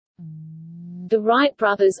The Wright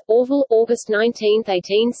brothers, Orville, August 19,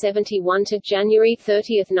 1871 to January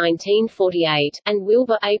 30, 1948, and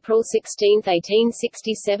Wilbur, April 16,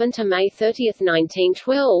 1867 to May 30,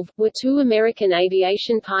 1912, were two American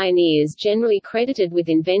aviation pioneers generally credited with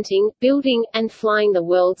inventing, building, and flying the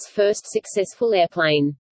world's first successful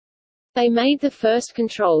airplane. They made the first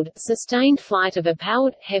controlled, sustained flight of a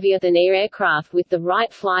powered, heavier-than-air aircraft with the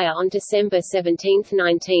Wright Flyer on December 17,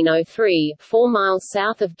 1903, 4 miles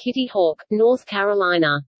south of Kitty Hawk, North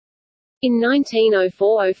Carolina. In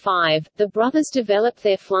 1904–05, the brothers developed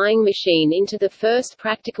their flying machine into the first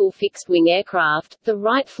practical fixed-wing aircraft, the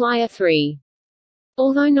Wright Flyer 3.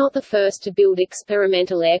 Although not the first to build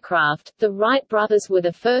experimental aircraft, the Wright brothers were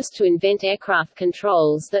the first to invent aircraft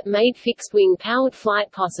controls that made fixed-wing powered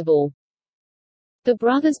flight possible. The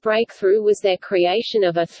brothers' breakthrough was their creation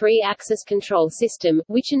of a three-axis control system,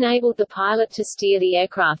 which enabled the pilot to steer the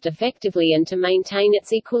aircraft effectively and to maintain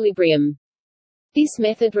its equilibrium. This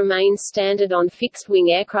method remains standard on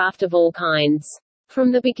fixed-wing aircraft of all kinds.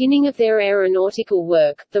 From the beginning of their aeronautical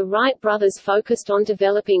work, the Wright brothers focused on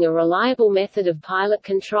developing a reliable method of pilot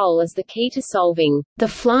control as the key to solving the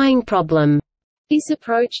flying problem. This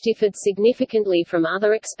approach differed significantly from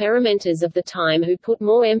other experimenters of the time who put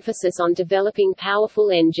more emphasis on developing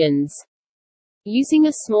powerful engines. Using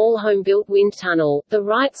a small home-built wind tunnel, the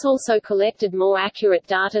Wrights also collected more accurate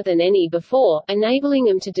data than any before, enabling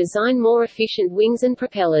them to design more efficient wings and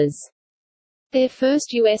propellers. Their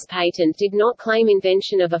first U.S. patent did not claim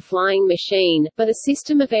invention of a flying machine, but a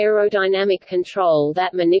system of aerodynamic control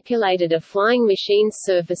that manipulated a flying machine's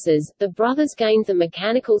surfaces. The brothers gained the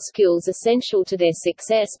mechanical skills essential to their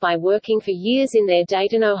success by working for years in their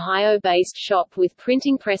Dayton, Ohio-based shop with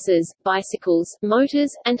printing presses, bicycles,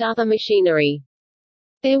 motors, and other machinery.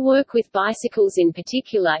 Their work with bicycles in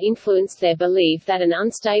particular influenced their belief that an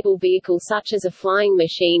unstable vehicle such as a flying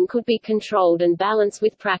machine could be controlled and balanced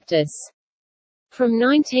with practice. From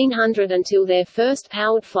 1900 until their first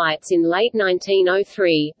powered flights in late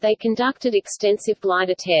 1903, they conducted extensive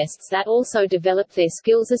glider tests that also developed their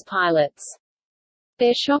skills as pilots.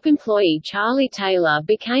 Their shop employee Charlie Taylor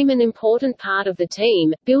became an important part of the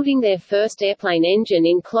team, building their first airplane engine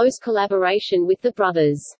in close collaboration with the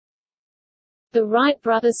brothers. The Wright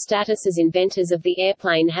brothers' status as inventors of the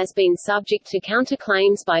airplane has been subject to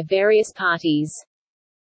counterclaims by various parties.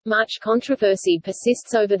 Much controversy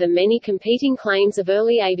persists over the many competing claims of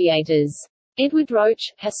early aviators. Edward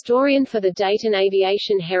Roach, historian for the Dayton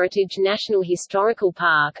Aviation Heritage National Historical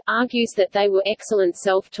Park, argues that they were excellent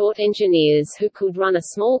self-taught engineers who could run a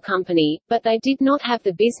small company, but they did not have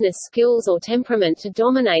the business skills or temperament to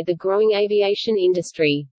dominate the growing aviation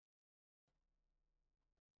industry.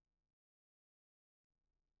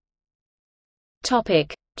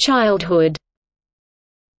 Topic: Childhood.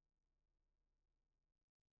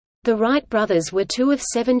 The Wright brothers were two of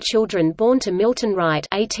 7 children born to Milton Wright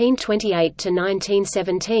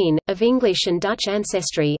 (1828–1917), of English and Dutch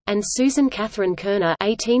ancestry, and Susan Catherine Kerner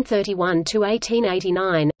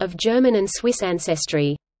 (1831–1889), of German and Swiss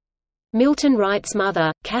ancestry. Milton Wright's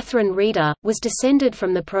mother, Catherine Reeder, was descended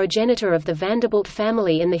from the progenitor of the Vanderbilt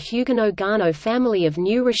family and the Huguenot-Garneau family of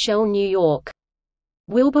New Rochelle, New York.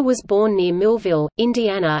 Wilbur was born near Millville,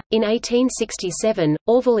 Indiana, in 1867,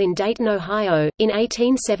 Orville in Dayton, Ohio, in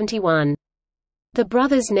 1871. The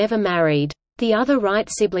brothers never married. The other Wright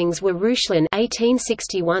siblings were Rushlin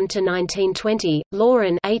 (1861–1920),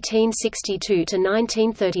 Lauren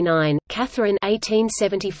 (1862–1939), Catherine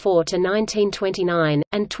 (1874–1929),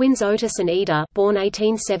 and twins Otis and Ida, born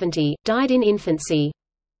 1870, died in infancy.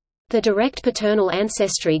 The direct paternal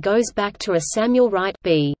ancestry goes back to a Samuel Wright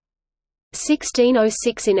b.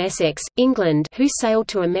 1606 in Essex, England, who sailed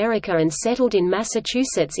to America and settled in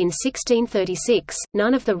Massachusetts in 1636.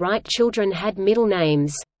 None of the Wright children had middle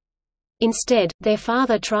names. Instead, their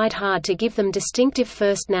father tried hard to give them distinctive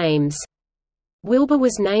first names. Wilbur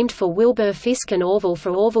was named for Wilbur Fisk and Orville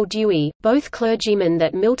for Orville Dewey, both clergymen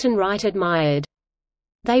that Milton Wright admired.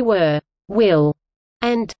 They were Will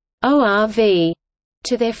and ORV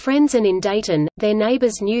to their friends, and in Dayton, their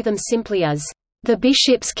neighbors knew them simply as the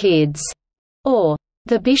Bishop's kids or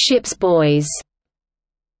the Bishop's boys.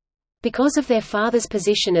 Because of their father's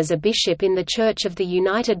position as a bishop in the Church of the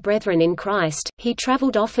United Brethren in Christ, he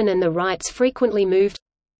traveled often and the Wrights frequently moved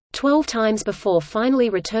 12 times before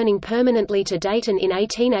finally returning permanently to Dayton in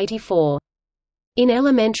 1884. In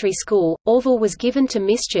elementary school, Orville was given to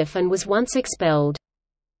mischief and was once expelled.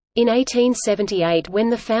 In 1878,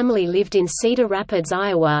 when the family lived in Cedar Rapids,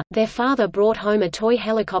 Iowa, their father brought home a toy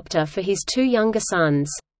helicopter for his 2 younger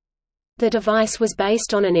sons. The device was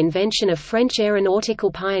based on an invention of French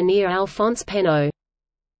aeronautical pioneer Alphonse Pénaud.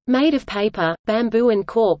 Made of paper, bamboo and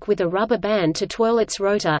cork with a rubber band to twirl its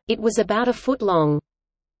rotor, it was about a foot long.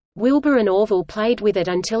 Wilbur and Orville played with it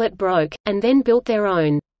until it broke, and then built their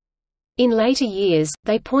own. In later years,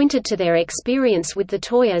 they pointed to their experience with the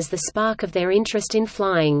toy as the spark of their interest in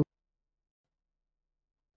flying.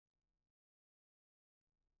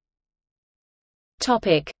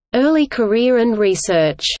 Early career and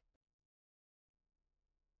research.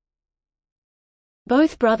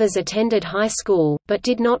 Both brothers attended high school, but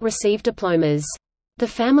did not receive diplomas. The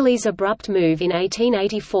family's abrupt move in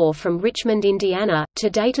 1884 from Richmond, Indiana, to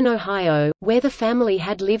Dayton, Ohio, where the family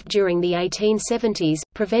had lived during the 1870s,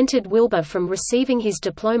 prevented Wilbur from receiving his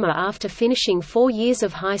diploma after finishing 4 years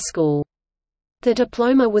of high school. The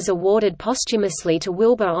diploma was awarded posthumously to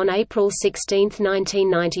Wilbur on April 16,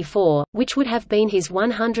 1994, which would have been his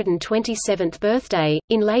 127th birthday.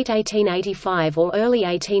 In late 1885 or early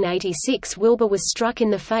 1886, Wilbur was struck in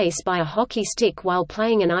the face by a hockey stick while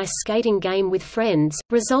playing an ice skating game with friends,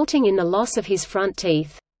 resulting in the loss of his front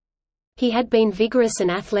teeth. He had been vigorous and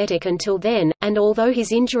athletic until then, and although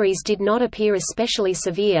his injuries did not appear especially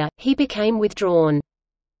severe, he became withdrawn.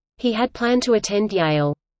 He had planned to attend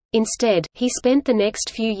Yale. Instead, he spent the next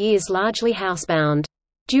few years largely housebound.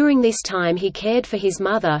 During this time he cared for his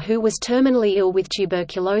mother, who was terminally ill with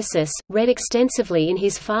tuberculosis, read extensively in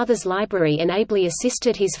his father's library and ably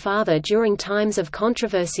assisted his father during times of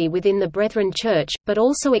controversy within the Brethren Church, but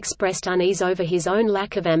also expressed unease over his own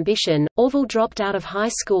lack of ambition. Orville dropped out of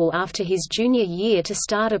high school after his junior year to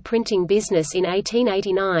start a printing business in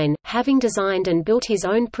 1889, having designed and built his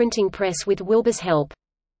own printing press with Wilbur's help.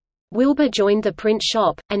 Wilbur joined the print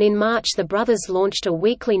shop, and in March the brothers launched a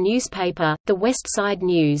weekly newspaper, the West Side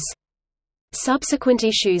News. Subsequent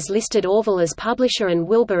issues listed Orville as publisher and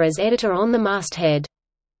Wilbur as editor on the masthead.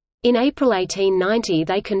 In April 1890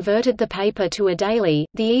 they converted the paper to a daily,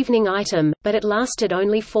 the Evening Item, but it lasted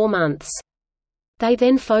only 4 months. They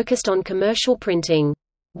then focused on commercial printing.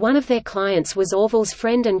 One of their clients was Orville's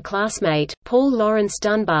friend and classmate, Paul Laurence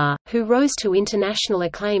Dunbar, who rose to international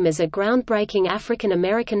acclaim as a groundbreaking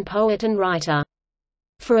African-American poet and writer.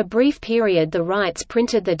 For a brief period the Wrights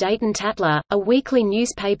printed the Dayton Tatler, a weekly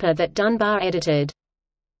newspaper that Dunbar edited.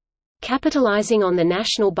 Capitalizing on the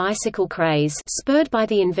national bicycle craze spurred by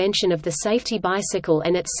the invention of the safety bicycle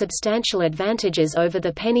and its substantial advantages over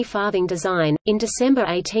the penny farthing design, in December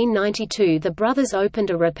 1892 the brothers opened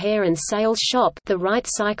a repair and sales shop, the Wright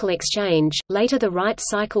Cycle Exchange, later the Wright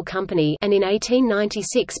Cycle Company, and in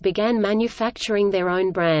 1896 began manufacturing their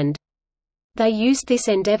own brand. They used this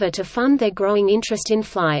endeavor to fund their growing interest in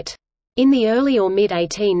flight. In the early or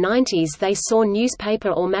mid-1890s they saw newspaper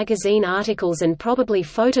or magazine articles and probably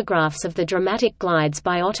photographs of the dramatic glides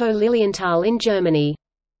by Otto Lilienthal in Germany.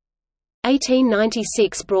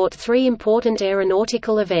 1896 brought 3 important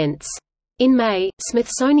aeronautical events. In May,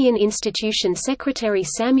 Smithsonian Institution Secretary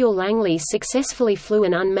Samuel Langley successfully flew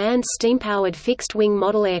an unmanned steam-powered fixed-wing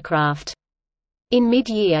model aircraft. In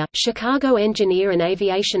mid-year, Chicago engineer and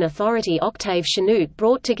aviation authority Octave Chanute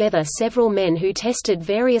brought together several men who tested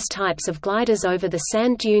various types of gliders over the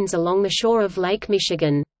sand dunes along the shore of Lake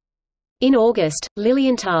Michigan. In August,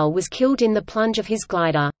 Lilienthal was killed in the plunge of his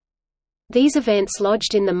glider. These events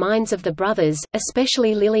lodged in the minds of the brothers,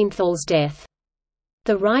 especially Lilienthal's death.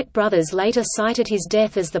 The Wright brothers later cited his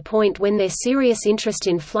death as the point when their serious interest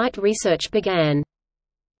in flight research began.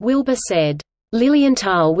 Wilbur said,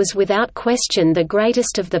 "Lilienthal was without question the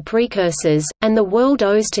greatest of the precursors, and the world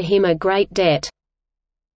owes to him a great debt."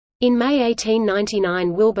 In May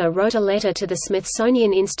 1899 Wilbur wrote a letter to the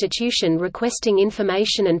Smithsonian Institution requesting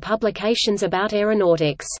information and publications about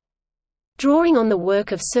aeronautics. Drawing on the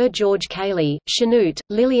work of Sir George Cayley, Chanute,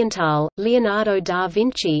 Lilienthal, Leonardo da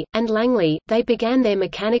Vinci, and Langley, they began their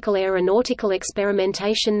mechanical aeronautical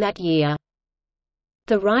experimentation that year.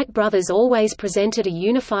 The Wright brothers always presented a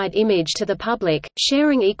unified image to the public,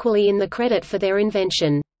 sharing equally in the credit for their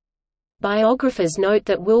invention. Biographers note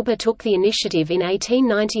that Wilbur took the initiative in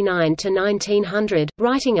 1899 to 1900,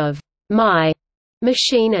 writing of "my"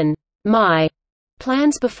 machine and "my"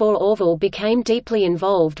 plans before Orville became deeply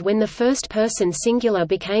involved when the first-person singular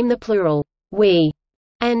became the plural, "we"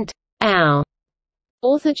 and "our."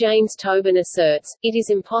 Author James Tobin asserts, "It is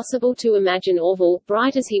impossible to imagine Orville,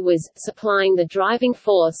 bright as he was, supplying the driving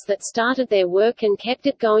force that started their work and kept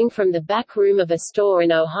it going from the back room of a store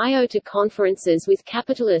in Ohio to conferences with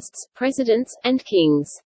capitalists, presidents, and kings.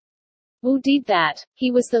 Will did that. He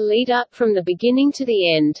was the leader, from the beginning to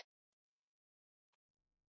the end."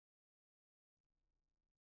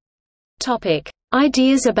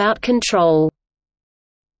 Ideas about control.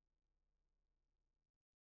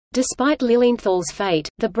 Despite Lilienthal's fate,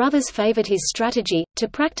 the brothers favored his strategy, to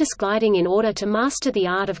practice gliding in order to master the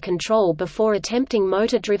art of control before attempting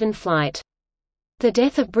motor-driven flight. The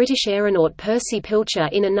death of British aeronaut Percy Pilcher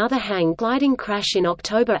in another hang-gliding crash in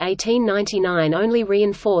October 1899 only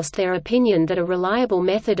reinforced their opinion that a reliable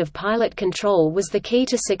method of pilot control was the key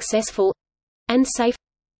to successful—and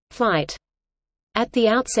safe—flight. At the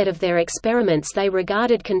outset of their experiments they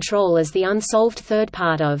regarded control as the unsolved third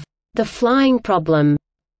part of the flying problem.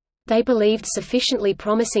 They believed sufficiently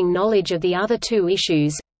promising knowledge of the other two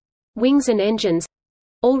issues—wings and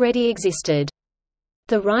engines—already existed.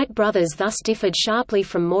 The Wright brothers thus differed sharply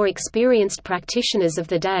from more experienced practitioners of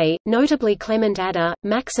the day, notably Clement Ader,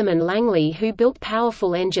 Maxim and Langley, who built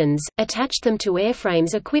powerful engines, attached them to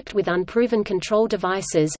airframes equipped with unproven control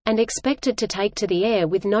devices, and expected to take to the air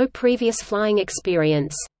with no previous flying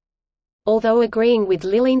experience. Although agreeing with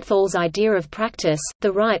Lilienthal's idea of practice,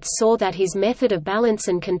 the Wrights saw that his method of balance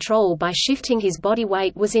and control by shifting his body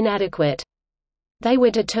weight was inadequate. They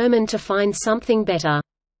were determined to find something better.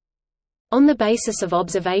 On the basis of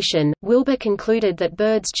observation, Wilbur concluded that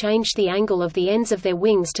birds changed the angle of the ends of their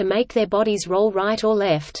wings to make their bodies roll right or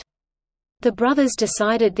left. The brothers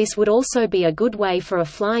decided this would also be a good way for a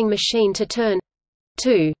flying machine to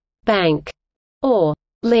turn—to bank, or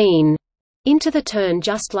lean, into the turn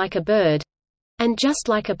just like a bird—and just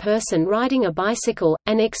like a person riding a bicycle,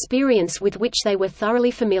 an experience with which they were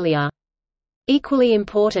thoroughly familiar. Equally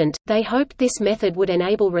important, they hoped this method would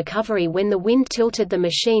enable recovery when the wind tilted the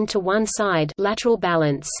machine to one side, lateral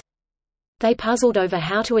balance. They puzzled over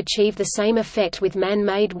how to achieve the same effect with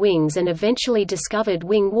man-made wings and eventually discovered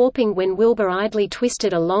wing warping when Wilbur idly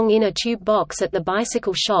twisted a long inner tube box at the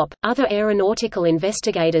bicycle shop. Other aeronautical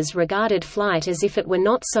investigators regarded flight as if it were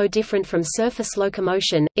not so different from surface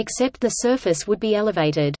locomotion, except the surface would be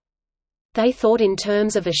elevated. They thought in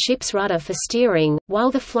terms of a ship's rudder for steering,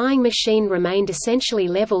 while the flying machine remained essentially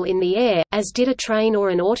level in the air, as did a train or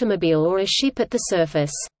an automobile or a ship at the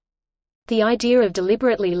surface. The idea of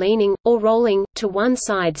deliberately leaning, or rolling, to one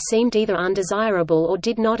side seemed either undesirable or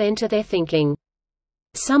did not enter their thinking.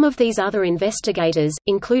 Some of these other investigators,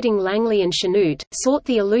 including Langley and Chanute, sought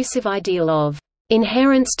the elusive ideal of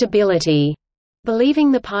inherent stability,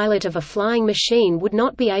 believing the pilot of a flying machine would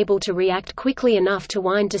not be able to react quickly enough to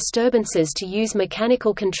wind disturbances to use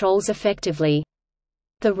mechanical controls effectively.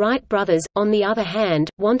 The Wright brothers, on the other hand,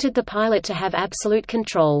 wanted the pilot to have absolute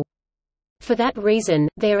control. For that reason,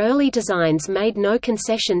 their early designs made no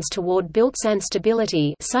concessions toward built-in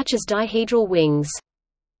stability, such as dihedral wings.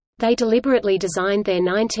 They deliberately designed their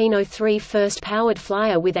 1903 first powered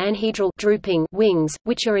flyer with anhedral drooping wings,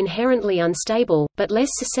 which are inherently unstable, but less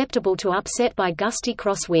susceptible to upset by gusty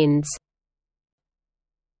crosswinds.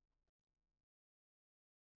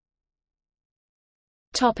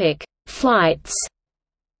 Flights.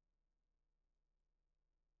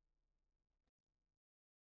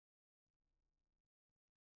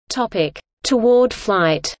 Toward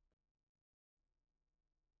flight.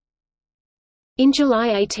 In July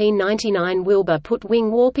 1899 Wilbur put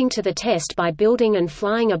wing warping to the test by building and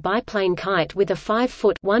flying a biplane kite with a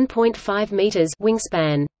 5-foot (1.5 meters)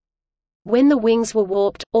 wingspan. When the wings were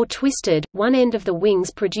warped, or twisted, one end of the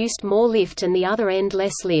wings produced more lift and the other end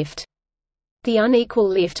less lift. The unequal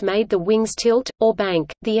lift made the wings tilt, or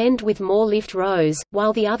bank, the end with more lift rose,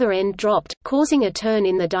 while the other end dropped, causing a turn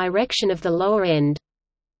in the direction of the lower end.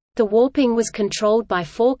 The warping was controlled by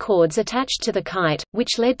 4 cords attached to the kite,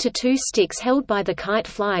 which led to 2 sticks held by the kite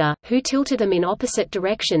flyer, who tilted them in opposite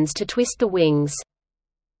directions to twist the wings.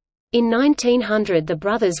 In 1900 the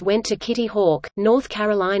brothers went to Kitty Hawk, North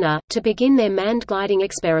Carolina, to begin their manned gliding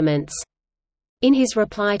experiments. In his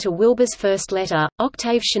reply to Wilbur's first letter,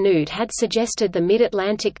 Octave Chanute had suggested the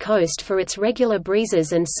mid-Atlantic coast for its regular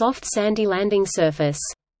breezes and soft sandy landing surface.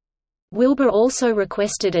 Wilbur also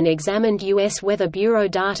requested and examined U.S. Weather Bureau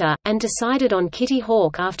data, and decided on Kitty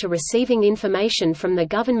Hawk after receiving information from the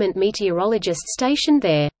government meteorologist stationed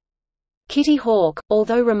there. Kitty Hawk,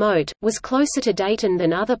 although remote, was closer to Dayton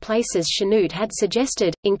than other places Chanute had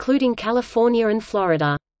suggested, including California and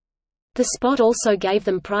Florida. The spot also gave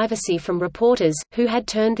them privacy from reporters, who had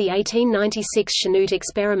turned the 1896 Chanute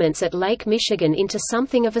experiments at Lake Michigan into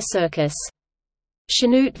something of a circus.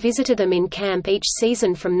 Chanute visited them in camp each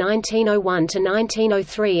season from 1901 to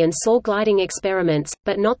 1903 and saw gliding experiments,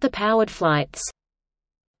 but not the powered flights.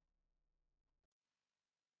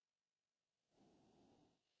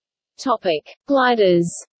 Gliders.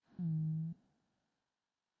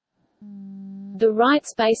 The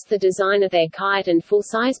Wrights based the design of their kite and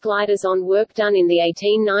full-size gliders on work done in the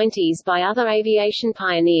 1890s by other aviation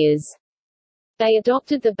pioneers. They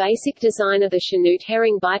adopted the basic design of the Chanute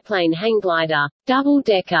Herring biplane hang glider,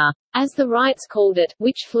 double-decker, as the Wrights called it,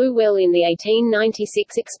 which flew well in the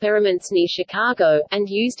 1896 experiments near Chicago, and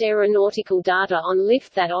used aeronautical data on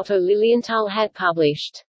lift that Otto Lilienthal had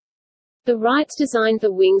published. The Wrights designed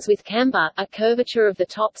the wings with camber, a curvature of the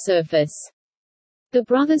top surface. The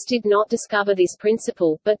brothers did not discover this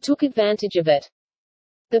principle, but took advantage of it.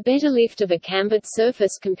 The better lift of a cambered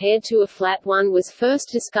surface compared to a flat one was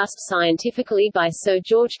first discussed scientifically by Sir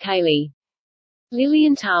George Cayley.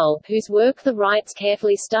 Lilienthal, whose work the Wrights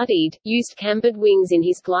carefully studied, used cambered wings in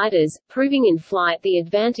his gliders, proving in flight the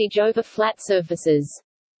advantage over flat surfaces.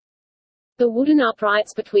 The wooden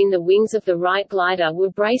uprights between the wings of the Wright glider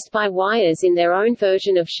were braced by wires in their own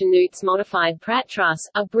version of Chanute's modified Pratt truss,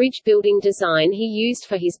 a bridge-building design he used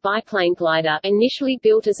for his biplane glider, initially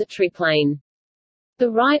built as a triplane. The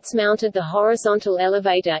Wrights mounted the horizontal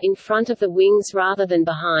elevator in front of the wings rather than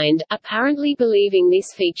behind, apparently believing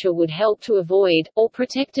this feature would help to avoid, or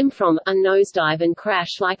protect them from, a nosedive and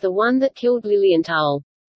crash like the one that killed Lilienthal.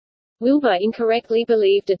 Wilbur incorrectly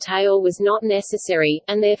believed a tail was not necessary,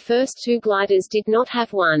 and their first two gliders did not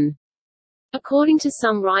have one. According to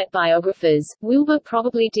some Wright biographers, Wilbur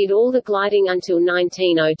probably did all the gliding until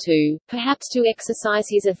 1902, perhaps to exercise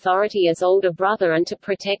his authority as older brother and to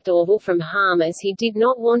protect Orville from harm, as he did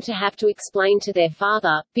not want to have to explain to their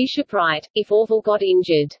father, Bishop Wright, if Orville got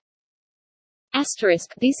injured.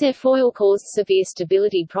 This airfoil caused severe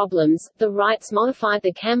stability problems. The Wrights modified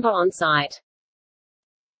the camber on site.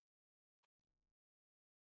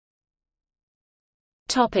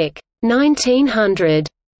 1900.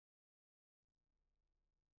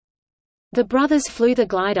 The brothers flew the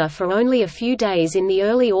glider for only a few days in the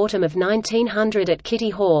early autumn of 1900 at Kitty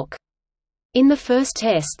Hawk. In the first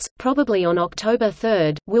tests, probably on October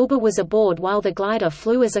 3, Wilbur was aboard while the glider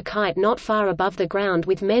flew as a kite not far above the ground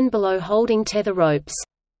with men below holding tether ropes.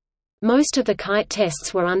 Most of the kite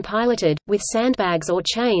tests were unpiloted, with sandbags or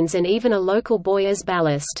chains and even a local buoy as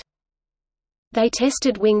ballast. They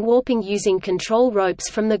tested wing warping using control ropes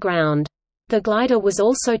from the ground. The glider was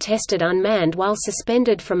also tested unmanned while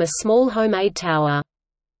suspended from a small homemade tower.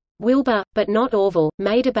 Wilbur, but not Orville,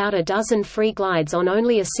 made about a dozen free glides on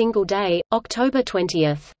only a single day, October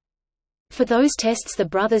 20. For those tests the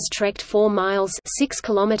brothers trekked 4 miles 6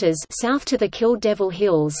 kilometers south to the Kill Devil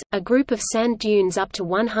Hills, a group of sand dunes up to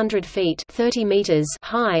 100 feet 30 meters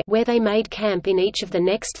high, where they made camp in each of the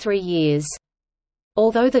next 3 years.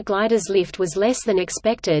 Although the glider's lift was less than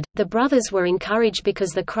expected, the brothers were encouraged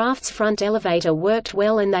because the craft's front elevator worked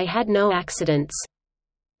well and they had no accidents.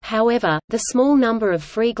 However, the small number of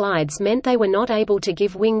free glides meant they were not able to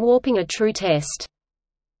give wing warping a true test.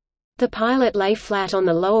 The pilot lay flat on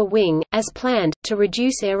the lower wing, as planned, to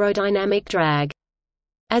reduce aerodynamic drag.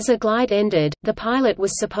 As a glide ended, the pilot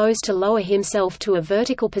was supposed to lower himself to a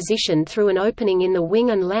vertical position through an opening in the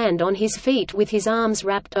wing and land on his feet with his arms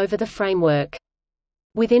wrapped over the framework.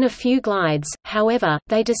 Within a few glides, however,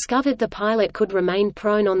 they discovered the pilot could remain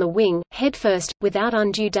prone on the wing, headfirst, without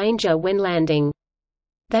undue danger when landing.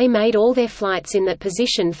 They made all their flights in that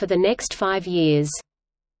position for the next 5 years.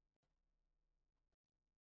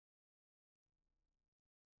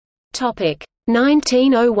 Topic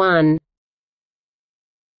 1901.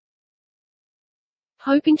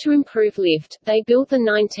 Hoping to improve lift, they built the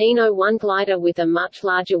 1901 glider with a much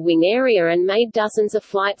larger wing area and made dozens of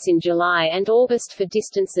flights in July and August for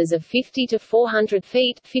distances of 50 to 400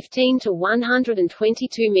 feet 15 to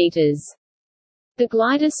 122 meters. The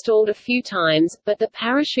glider stalled a few times, but the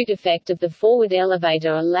parachute effect of the forward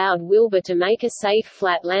elevator allowed Wilbur to make a safe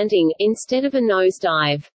flat landing, instead of a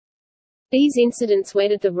nosedive. These incidents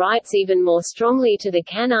wedded the Wrights even more strongly to the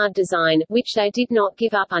canard design, which they did not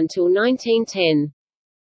give up until 1910.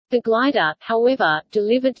 The glider, however,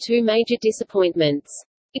 delivered 2 major disappointments.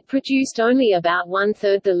 It produced only about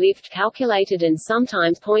 1/3 the lift calculated and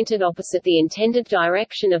sometimes pointed opposite the intended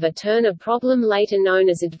direction of a turn, a problem later known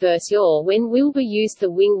as adverse yaw when Wilbur used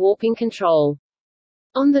the wing warping control.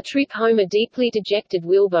 On the trip home a deeply dejected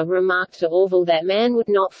Wilbur remarked to Orville that man would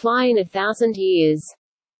not fly in 1,000 years.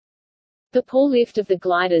 The poor lift of the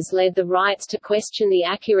gliders led the Wrights to question the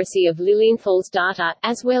accuracy of Lilienthal's data,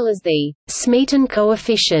 as well as the Smeaton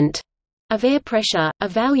coefficient of air pressure, a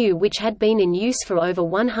value which had been in use for over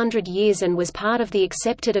 100 years and was part of the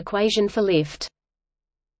accepted equation for lift.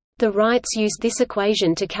 The Wrights used this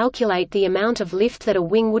equation to calculate the amount of lift that a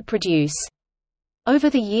wing would produce. Over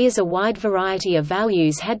the years a wide variety of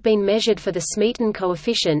values had been measured for the Smeaton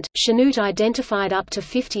coefficient. Chanute identified up to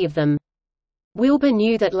 50 of them. Wilbur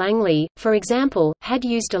knew that Langley, for example, had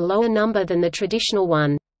used a lower number than the traditional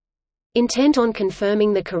one. Intent on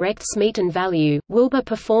confirming the correct Smeaton value, Wilbur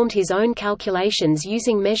performed his own calculations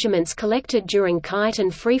using measurements collected during kite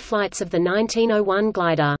and free flights of the 1901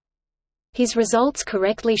 glider. His results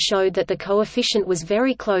correctly showed that the coefficient was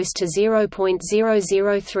very close to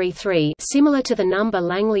 0.0033, similar to the number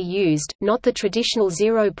Langley used, not the traditional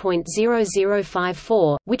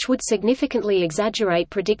 0.0054, which would significantly exaggerate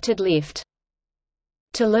predicted lift.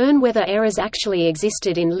 To learn whether errors actually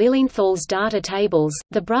existed in Lilienthal's data tables,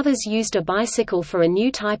 the brothers used a bicycle for a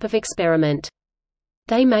new type of experiment.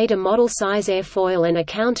 They made a model-size airfoil and a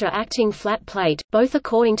counter-acting flat plate, both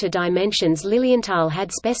according to dimensions Lilienthal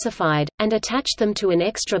had specified, and attached them to an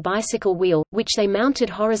extra bicycle wheel, which they mounted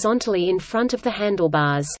horizontally in front of the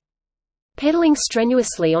handlebars. Pedaling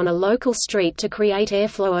strenuously on a local street to create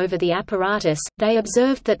airflow over the apparatus, they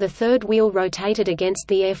observed that the third wheel rotated against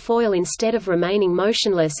the airfoil instead of remaining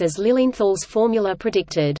motionless as Lilienthal's formula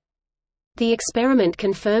predicted. The experiment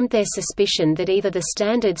confirmed their suspicion that either the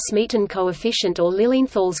standard Smeaton coefficient or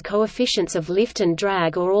Lilienthal's coefficients of lift and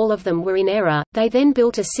drag or all of them were in error. They then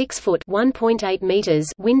built a 6-foot (1.8 meters)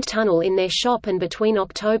 wind tunnel in their shop and between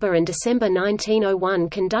October and December 1901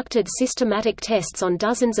 conducted systematic tests on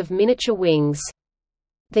dozens of miniature wings.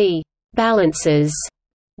 The balances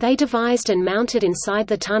they devised and mounted inside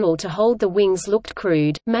the tunnel to hold the wings looked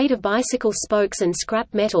crude, made of bicycle spokes and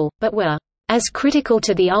scrap metal, but were as critical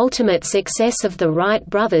to the ultimate success of the Wright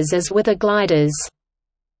brothers as were the gliders.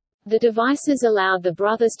 The devices allowed the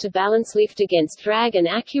brothers to balance lift against drag and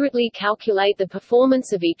accurately calculate the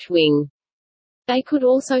performance of each wing. They could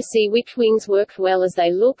also see which wings worked well as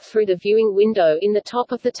they looked through the viewing window in the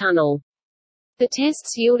top of the tunnel. The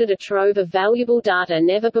tests yielded a trove of valuable data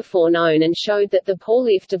never before known and showed that the poor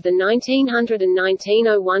lift of the 1900 and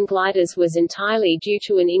 1901 gliders was entirely due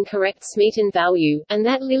to an incorrect Smeaton value, and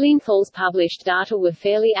that Lilienthal's published data were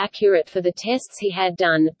fairly accurate for the tests he had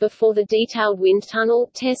done. Before the detailed wind tunnel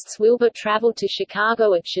tests, Wilbur traveled to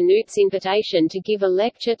Chicago at Chanute's invitation to give a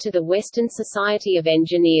lecture to the Western Society of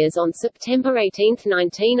Engineers on September 18,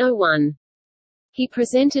 1901. He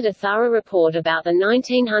presented a thorough report about the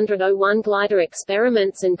 1901 glider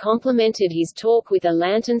experiments and complemented his talk with a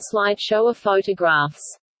lantern slideshow of photographs.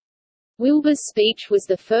 Wilbur's speech was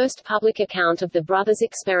the first public account of the brothers'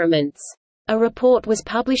 experiments. A report was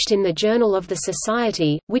published in the Journal of the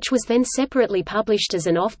Society, which was then separately published as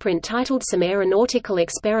an offprint titled Some Aeronautical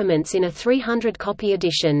Experiments in a 300-copy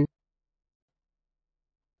edition.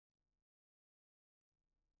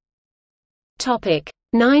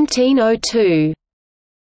 1902.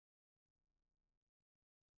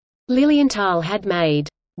 Lilienthal had made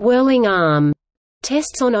whirling arm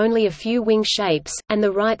tests on only a few wing shapes, and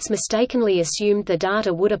the Wrights mistakenly assumed the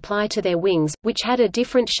data would apply to their wings, which had a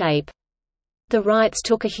different shape. The Wrights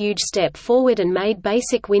took a huge step forward and made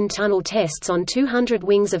basic wind tunnel tests on 200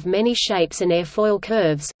 wings of many shapes and airfoil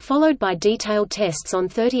curves, followed by detailed tests on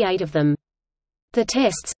 38 of them. The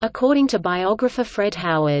tests, according to biographer Fred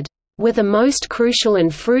Howard, were the most crucial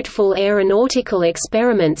and fruitful aeronautical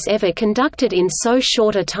experiments ever conducted in so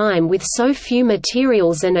short a time with so few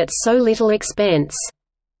materials and at so little expense.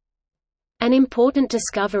 An important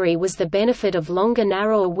discovery was the benefit of longer,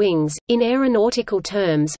 narrower wings, in aeronautical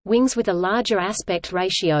terms, wings with a larger aspect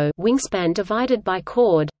ratio, wingspan divided by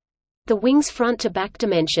chord, the wing's front-to-back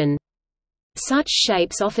dimension. Such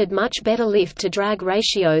shapes offered much better lift-to-drag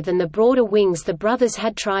ratio than the broader wings the brothers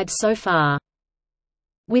had tried so far.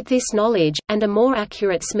 With this knowledge, and a more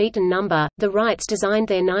accurate Smeaton number, the Wrights designed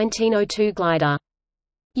their 1902 glider.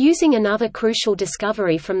 Using another crucial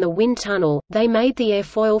discovery from the wind tunnel, they made the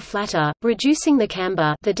airfoil flatter, reducing the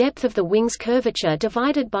camber, the depth of the wing's curvature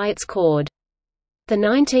divided by its chord. The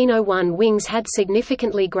 1901 wings had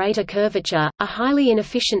significantly greater curvature, a highly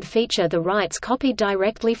inefficient feature the Wrights copied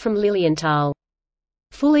directly from Lilienthal.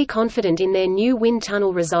 Fully confident in their new wind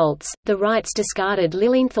tunnel results, the Wrights discarded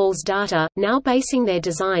Lilienthal's data, now basing their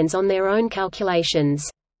designs on their own calculations.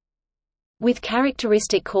 With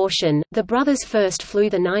characteristic caution, the brothers first flew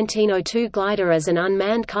the 1902 glider as an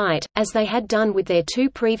unmanned kite, as they had done with their two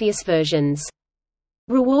previous versions.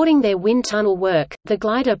 Rewarding their wind tunnel work, the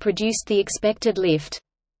glider produced the expected lift.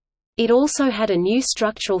 It also had a new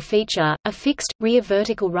structural feature, a fixed, rear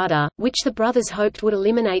vertical rudder, which the brothers hoped would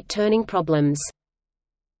eliminate turning problems.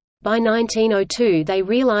 By 1902 they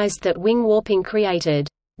realized that wing warping created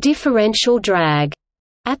differential drag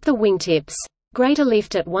at the wingtips. Greater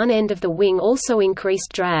lift at one end of the wing also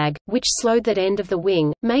increased drag, which slowed that end of the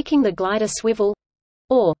wing, making the glider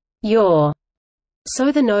swivel—or yaw,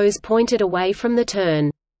 so the nose pointed away from the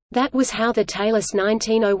turn. That was how the tailless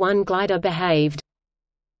 1901 glider behaved.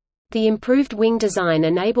 The improved wing design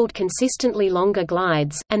enabled consistently longer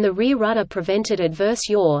glides, and the rear rudder prevented adverse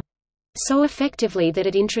yaw. so effectively that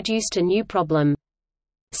it introduced a new problem.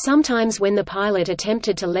 Sometimes when the pilot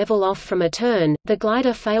attempted to level off from a turn, the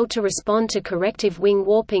glider failed to respond to corrective wing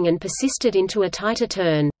warping and persisted into a tighter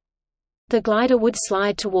turn. The glider would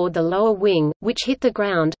slide toward the lower wing, which hit the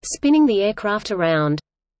ground, spinning the aircraft around.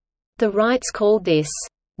 The Wrights called this,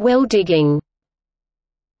 "well digging."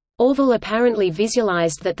 Orville apparently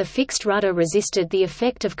visualized that the fixed rudder resisted the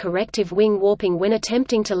effect of corrective wing warping when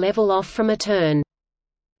attempting to level off from a turn.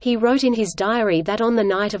 He wrote in his diary that on the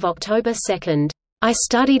night of October 2, "I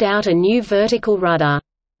studied out a new vertical rudder."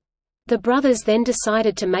 The brothers then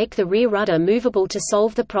decided to make the rear rudder movable to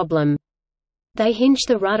solve the problem. They hinged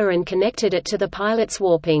the rudder and connected it to the pilot's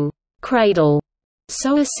warping cradle,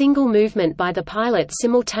 so a single movement by the pilot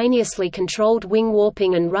simultaneously controlled wing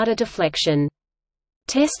warping and rudder deflection.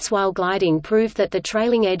 Tests while gliding proved that the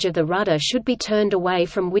trailing edge of the rudder should be turned away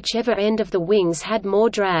from whichever end of the wings had more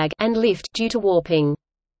drag and lift due to warping.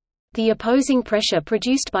 The opposing pressure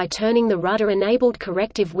produced by turning the rudder enabled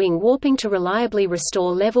corrective wing warping to reliably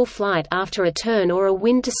restore level flight after a turn or a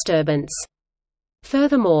wind disturbance.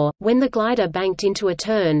 Furthermore, when the glider banked into a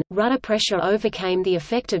turn, rudder pressure overcame the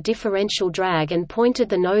effect of differential drag and pointed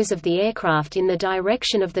the nose of the aircraft in the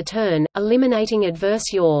direction of the turn, eliminating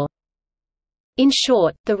adverse yaw. In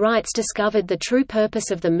short, the Wrights discovered the true purpose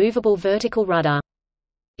of the movable vertical rudder.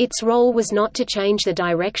 Its role was not to change the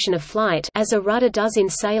direction of flight as a rudder does in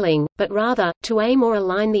sailing, but rather, to aim or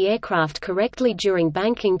align the aircraft correctly during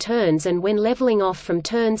banking turns and when leveling off from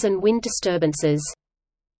turns and wind disturbances.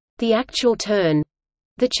 The actual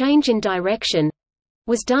turn—the change in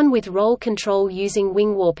direction—was done with roll control using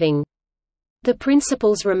wing warping. The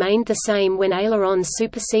principles remained the same when ailerons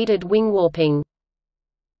superseded wing warping.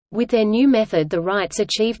 With their new method, the Wrights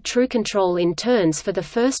achieved true control in turns for the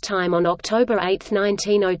first time on October 8,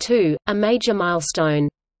 1902, a major milestone.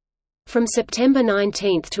 From September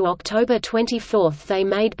 19 to October 24 they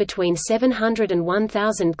made between 700 and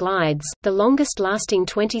 1,000 glides, the longest lasting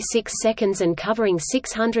 26 seconds and covering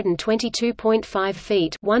 622.5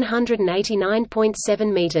 feet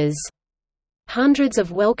 (189.7 meters). Hundreds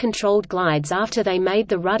of well-controlled glides after they made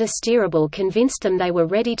the rudder steerable convinced them they were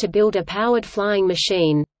ready to build a powered flying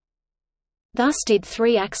machine. Thus did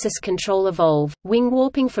three-axis control evolve: wing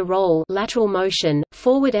warping for roll, lateral motion;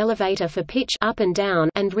 forward elevator for pitch, up and down;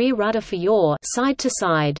 and rear rudder for yaw, side to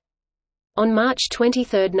side. On March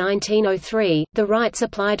 23, 1903, the Wrights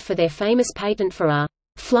applied for their famous patent for a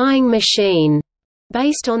flying machine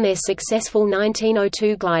based on their successful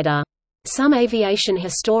 1902 glider. Some aviation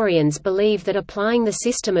historians believe that applying the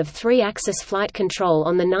system of three-axis flight control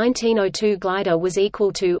on the 1902 glider was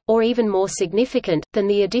equal to, or even more significant, than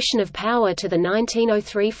the addition of power to the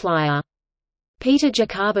 1903 Flyer. Peter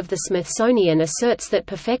Jacob of the Smithsonian asserts that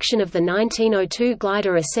perfection of the 1902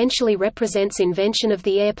 glider essentially represents invention of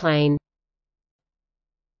the airplane.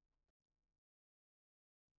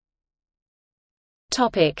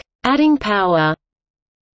 Adding power.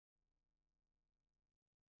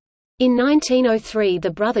 In 1903 the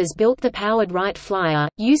brothers built the powered Wright Flyer,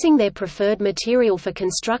 using their preferred material for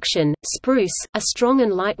construction, spruce, a strong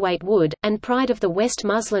and lightweight wood, and pride of the West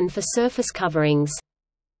muslin for surface coverings.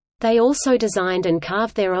 They also designed and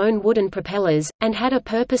carved their own wooden propellers, and had a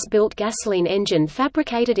purpose-built gasoline engine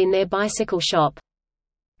fabricated in their bicycle shop.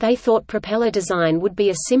 They thought propeller design would be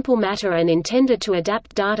a simple matter and intended to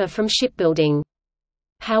adapt data from shipbuilding.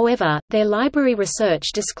 However, their library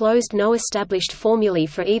research disclosed no established formulae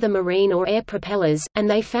for either marine or air propellers, and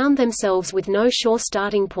they found themselves with no sure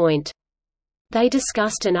starting point. They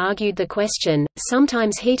discussed and argued the question,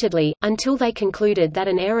 sometimes heatedly, until they concluded that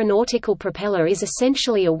an aeronautical propeller is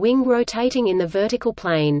essentially a wing rotating in the vertical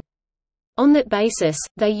plane. On that basis,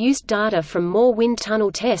 they used data from more wind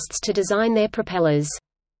tunnel tests to design their propellers.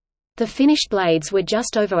 The finished blades were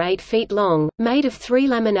just over 8 feet long, made of 3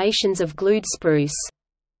 laminations of glued spruce.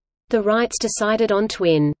 The Wrights decided on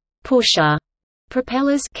twin pusher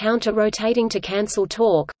propellers, counter-rotating to cancel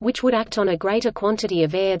torque, which would act on a greater quantity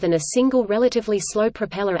of air than a single relatively slow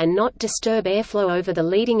propeller and not disturb airflow over the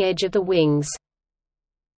leading edge of the wings.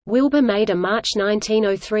 Wilbur made a March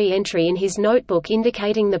 1903 entry in his notebook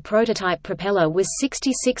indicating the prototype propeller was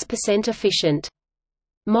 66% efficient.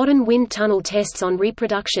 Modern wind tunnel tests on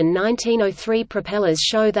reproduction 1903 propellers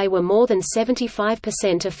show they were more than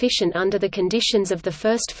 75% efficient under the conditions of the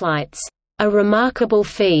first flights, a remarkable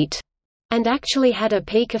feat, and actually had a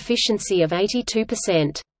peak efficiency of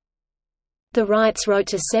 82%. The Wrights wrote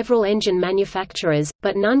to several engine manufacturers,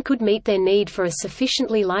 but none could meet their need for a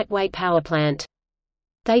sufficiently lightweight powerplant.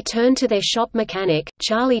 They turned to their shop mechanic,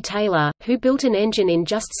 Charlie Taylor, who built an engine in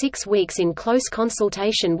just 6 weeks in close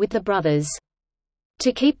consultation with the brothers.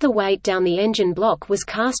 To keep the weight down, the engine block was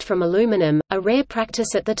cast from aluminum, a rare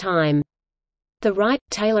practice at the time. The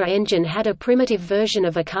Wright-Taylor engine had a primitive version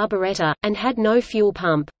of a carburetor, and had no fuel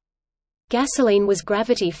pump. Gasoline was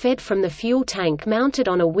gravity-fed from the fuel tank mounted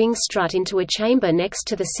on a wing strut into a chamber next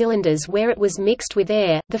to the cylinders where it was mixed with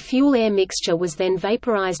air. The fuel-air mixture was then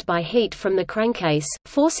vaporized by heat from the crankcase,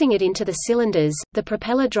 forcing it into the cylinders. The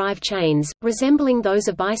propeller drive chains, resembling those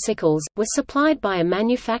of bicycles, were supplied by a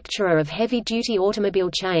manufacturer of heavy-duty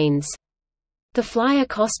automobile chains. The Flyer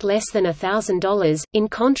cost less than $1,000, in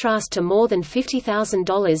contrast to more than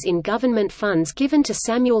 $50,000 in government funds given to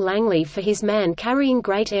Samuel Langley for his man-carrying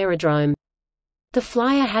Great Aerodrome. The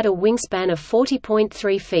Flyer had a wingspan of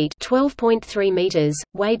 40.3 feet (12.3 meters),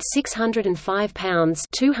 weighed 605 pounds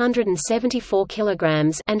 (274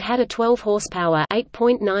 kilograms), and had a 12 horsepower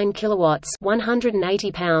 (8.9 kilowatts)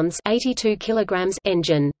 180 pounds (82 kilograms)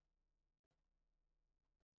 engine.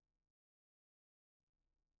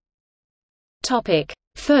 Topic: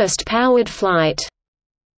 First powered flight.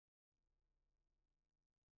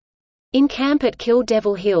 In camp at Kill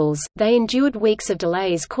Devil Hills, they endured weeks of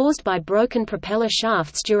delays caused by broken propeller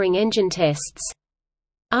shafts during engine tests.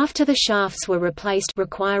 After the shafts were replaced,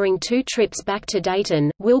 requiring 2 trips back to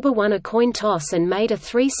Dayton, Wilbur won a coin toss and made a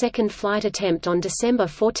 3-second flight attempt on December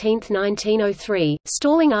 14, 1903,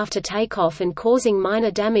 stalling after takeoff and causing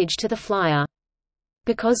minor damage to the Flyer.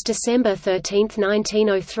 Because December 13,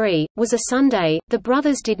 1903, was a Sunday, the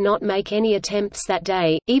brothers did not make any attempts that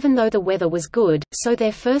day, even though the weather was good, so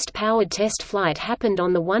their first powered test flight happened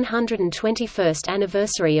on the 121st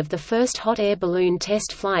anniversary of the first hot air balloon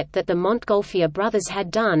test flight that the Montgolfier brothers had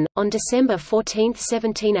done, on December 14,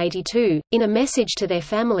 1782. In a message to their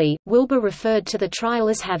family, Wilbur referred to the trial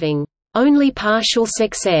as having only partial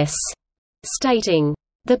success, stating,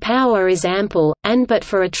 "The power is ample, and but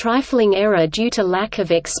for a trifling error due to lack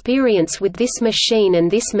of experience with this machine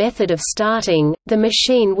and this method of starting, the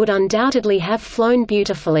machine would undoubtedly have flown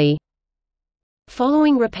beautifully."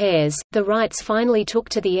 Following repairs, the Wrights finally took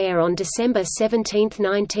to the air on December 17,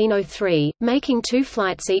 1903, making 2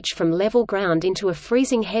 flights each from level ground into a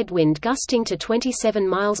freezing headwind gusting to 27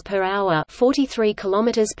 miles per hour (43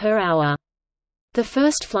 kilometers per hour). The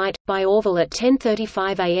first flight, by Orville at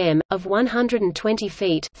 10:35 a.m., of 120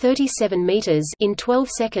 feet (37 meters) in 12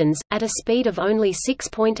 seconds, at a speed of only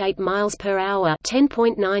 6.8 miles per hour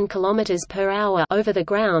 (10.9 kilometers per hour) over the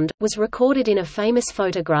ground, was recorded in a famous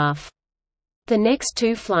photograph. The next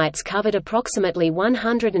 2 flights covered approximately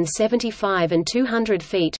 175 and 200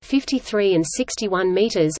 feet (53 and 61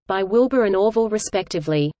 meters), by Wilbur and Orville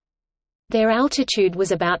respectively. Their altitude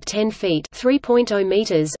was about 10 feet (3.0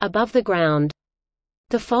 meters) above the ground.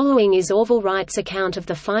 The following is Orville Wright's account of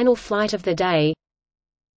the final flight of the day.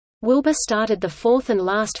 Wilbur started the 4th and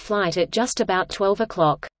last flight at just about 12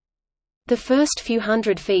 o'clock. The first few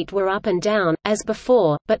hundred feet were up and down, as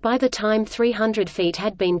before, but by the time 300 feet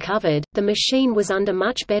had been covered, the machine was under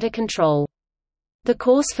much better control. The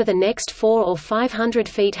course for the next 400 or 500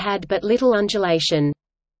 feet had but little undulation.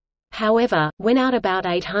 However, when out about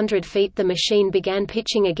 800 feet the machine began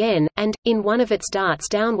pitching again, and, in one of its darts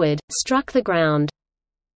downward, struck the ground.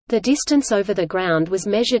 The distance over the ground was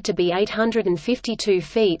measured to be 852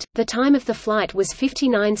 feet, the time of the flight was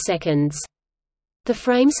 59 seconds. The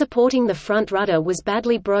frame supporting the front rudder was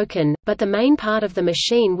badly broken, but the main part of the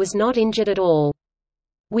machine was not injured at all.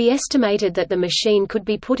 We estimated that the machine could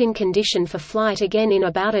be put in condition for flight again in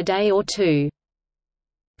about a day or 2.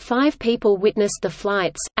 5 people witnessed the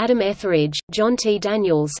flights: Adam Etheridge, John T.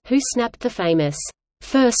 Daniels, who snapped the famous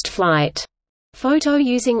first flight photo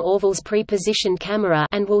using Orville's pre-positioned camera,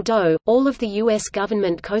 and Will Doe, all of the U.S.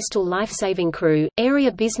 government coastal lifesaving crew, area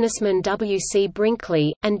businessman W. C.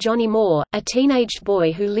 Brinkley, and Johnny Moore, a teenaged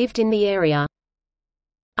boy who lived in the area.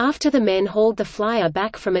 After the men hauled the Flyer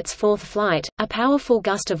back from its 4th flight, a powerful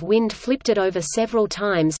gust of wind flipped it over several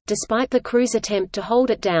times, despite the crew's attempt to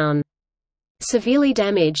hold it down. Severely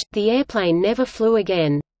damaged, the airplane never flew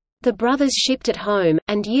again. The brothers shipped it home,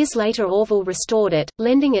 and years later Orville restored it,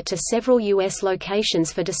 lending it to several U.S.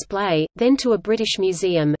 locations for display, then to a British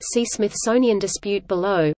museum, see Smithsonian dispute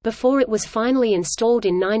below, before it was finally installed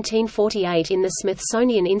in 1948 in the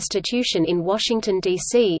Smithsonian Institution in Washington,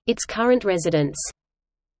 D.C., its current residence.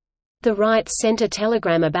 The Wrights sent a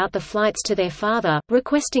telegram about the flights to their father,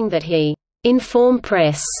 requesting that he inform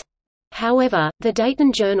press. However, the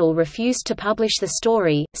Dayton Journal refused to publish the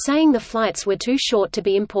story, saying the flights were too short to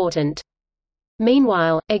be important.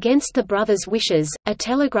 Meanwhile, against the brothers' wishes, a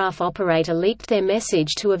telegraph operator leaked their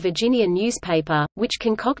message to a Virginia newspaper, which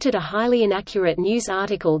concocted a highly inaccurate news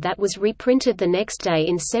article that was reprinted the next day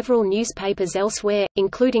in several newspapers elsewhere,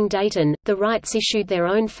 including Dayton. The Wrights issued their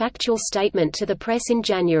own factual statement to the press in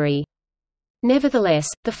January. Nevertheless,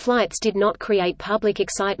 the flights did not create public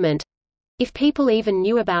excitement—if people even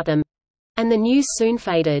knew about them—and the news soon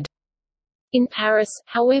faded. In Paris,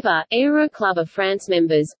 however, Aero Club of France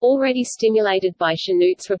members, already stimulated by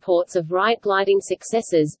Chenout's reports of Wright gliding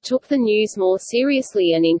successes, took the news more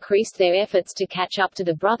seriously and increased their efforts to catch up to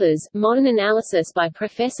the brothers. Modern analysis by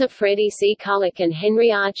Professor Freddie C. Kulick and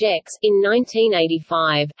Henry R. Jex, in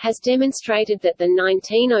 1985, has demonstrated that the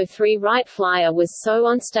 1903 Wright Flyer was so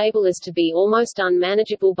unstable as to be almost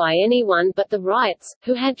unmanageable by anyone but the Wrights,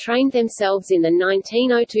 who had trained themselves in the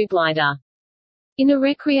 1902 glider. In a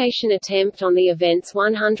recreation attempt on the event's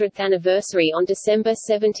 100th anniversary on December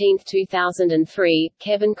 17, 2003,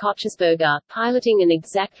 Kevin Kochersberger, piloting an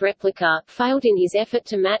exact replica, failed in his effort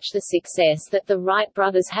to match the success that the Wright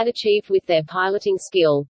brothers had achieved with their piloting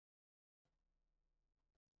skill.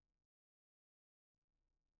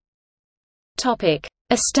 Topic: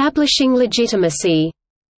 Establishing legitimacy.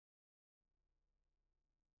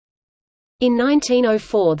 In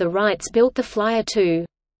 1904 the Wrights built the Flyer II.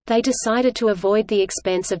 They decided to avoid the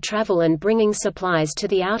expense of travel and bringing supplies to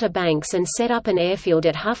the Outer Banks and set up an airfield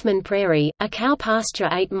at Huffman Prairie, a cow pasture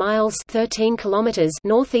 8 miles 13 kilometers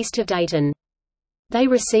northeast of Dayton. They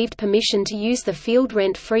received permission to use the field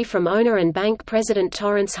rent-free from owner and bank president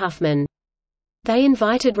Torrance Huffman. They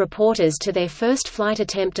invited reporters to their first flight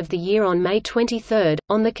attempt of the year on May 23,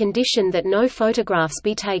 on the condition that no photographs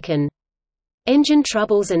be taken. Engine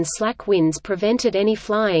troubles and slack winds prevented any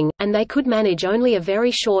flying, and they could manage only a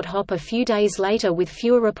very short hop a few days later with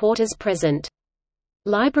fewer reporters present.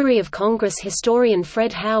 Library of Congress historian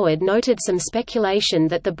Fred Howard noted some speculation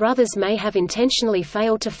that the brothers may have intentionally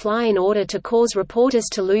failed to fly in order to cause reporters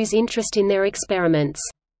to lose interest in their experiments.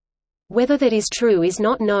 Whether that is true is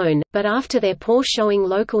not known, but after their poor showing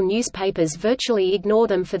local newspapers virtually ignore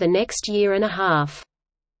them for the next year and a half.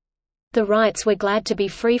 The Wrights were glad to be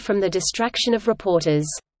free from the distraction of reporters.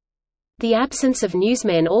 The absence of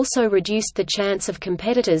newsmen also reduced the chance of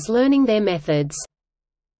competitors learning their methods.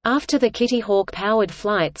 After the Kitty Hawk-powered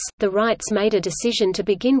flights, the Wrights made a decision to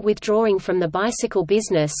begin withdrawing from the bicycle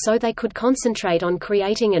business so they could concentrate on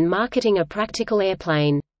creating and marketing a practical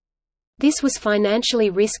airplane. This was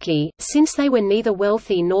financially risky, since they were neither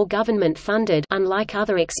wealthy nor government-funded, unlike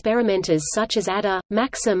other experimenters such as Ada,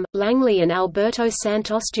 Maxim, Langley and Alberto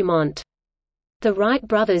Santos Dumont. The Wright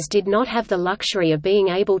brothers did not have the luxury of being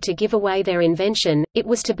able to give away their invention, it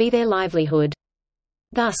was to be their livelihood.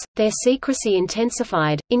 Thus, their secrecy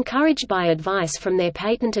intensified, encouraged by advice from their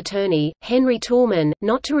patent attorney, Henry Toulmin,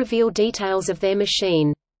 not to reveal details of their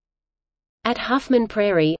machine. At Huffman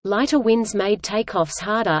Prairie, lighter winds made takeoffs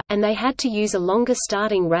harder, and they had to use a longer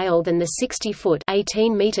starting rail than the 60-foot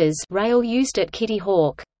 (18 meters) rail used at Kitty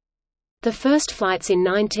Hawk. The first flights in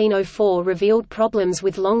 1904 revealed problems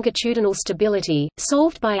with longitudinal stability,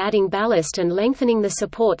 solved by adding ballast and lengthening the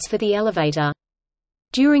supports for the elevator.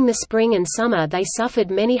 During the spring and summer they suffered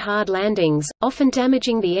many hard landings, often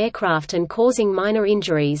damaging the aircraft and causing minor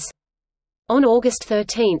injuries. On August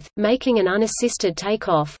 13, making an unassisted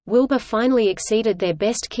takeoff, Wilbur finally exceeded their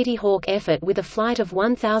best Kitty Hawk effort with a flight of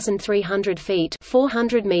 1,300 feet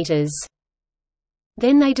 (400 meters).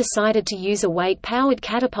 Then they decided to use a weight-powered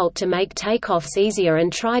catapult to make takeoffs easier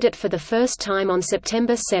and tried it for the first time on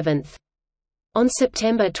September 7. On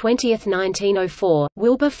September 20, 1904,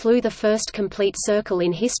 Wilbur flew the first complete circle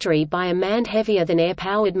in history by a manned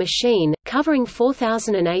heavier-than-air-powered machine, covering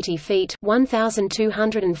 4,080 feet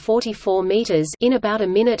 (1,244 meters) in about a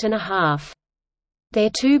minute and a half. Their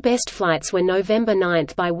two best flights were November 9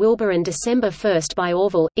 by Wilbur and December 1 by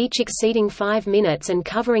Orville, each exceeding 5 minutes and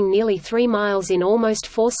covering nearly 3 miles in almost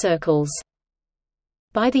 4 circles.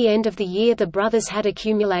 By the end of the year the brothers had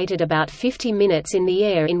accumulated about 50 minutes in the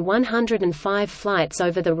air in 105 flights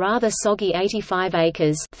over the rather soggy 85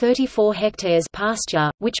 acres 34 hectares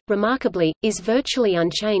pasture, which, remarkably, is virtually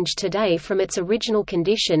unchanged today from its original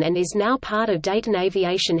condition and is now part of Dayton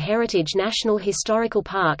Aviation Heritage National Historical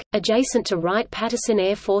Park, adjacent to Wright-Patterson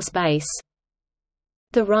Air Force Base.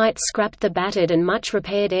 The Wrights scrapped the battered and much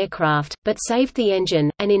repaired aircraft, but saved the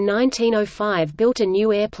engine, and in 1905 built a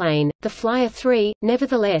new airplane, the Flyer III.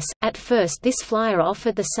 Nevertheless, at first this Flyer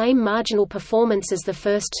offered the same marginal performance as the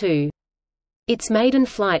first two. Its maiden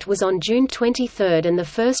flight was on June 23 and the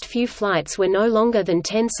first few flights were no longer than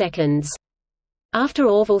 10 seconds. After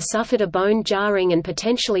Orville suffered a bone-jarring and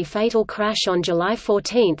potentially fatal crash on July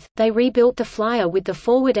 14, they rebuilt the Flyer with the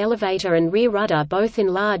forward elevator and rear rudder both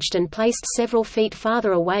enlarged and placed several feet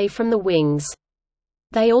farther away from the wings.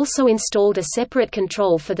 They also installed a separate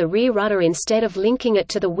control for the rear rudder instead of linking it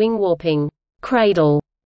to the wing warping cradle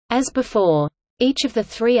as before. Each of the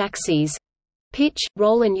three axes—pitch,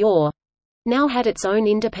 roll and yaw—now had its own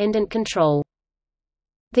independent control.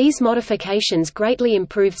 These modifications greatly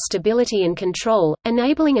improved stability and control,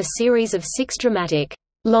 enabling a series of 6 dramatic,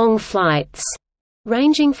 long flights,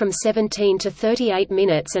 ranging from 17 to 38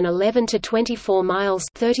 minutes and 11 to 24 miles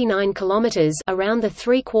 39 kilometers around the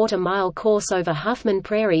 3/4-mile course over Huffman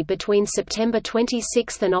Prairie between September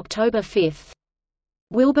 26 and October 5.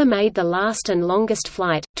 Wilbur made the last and longest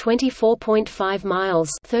flight, 24.5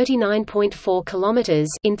 miles (39.4 kilometers)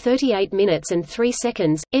 in 38 minutes and 3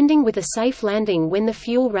 seconds, ending with a safe landing when the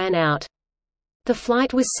fuel ran out. The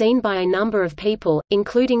flight was seen by a number of people,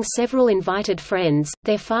 including several invited friends,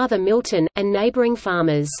 their father Milton, and neighboring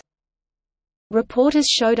farmers. Reporters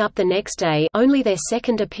showed up the next day, only their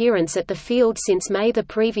second appearance at the field since May the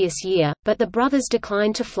previous year, but the brothers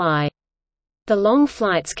declined to fly. The long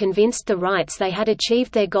flights convinced the Wrights they had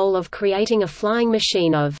achieved their goal of creating a flying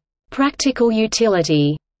machine of practical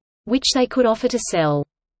utility, which they could offer to sell.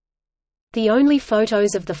 The only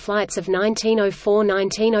photos of the flights of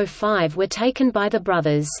 1904–1905 were taken by the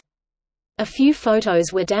brothers. A few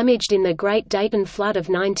photos were damaged in the Great Dayton Flood of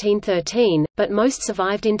 1913, but most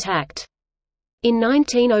survived intact. In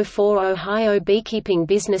 1904, Ohio beekeeping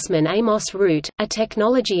businessman Amos Root, a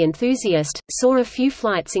technology enthusiast, saw a few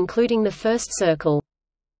flights including the first Circle.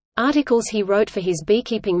 Articles he wrote for his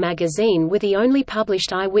beekeeping magazine were the only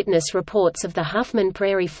published eyewitness reports of the Huffman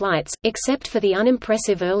Prairie flights, except for the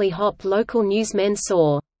unimpressive early Hop local newsmen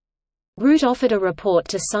saw. Root offered a report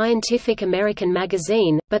to Scientific American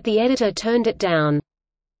magazine, but the editor turned it down.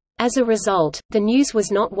 As a result, the news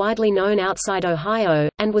was not widely known outside Ohio,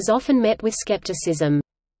 and was often met with skepticism.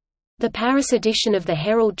 The Paris edition of the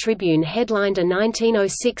Herald Tribune headlined a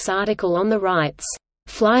 1906 article on the Wrights,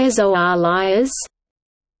 "Flyers are liars?"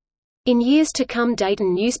 In years to come,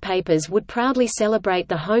 Dayton newspapers would proudly celebrate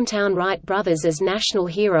the hometown Wright brothers as national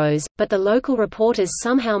heroes, but the local reporters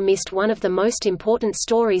somehow missed one of the most important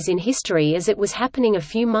stories in history as it was happening a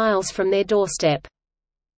few miles from their doorstep.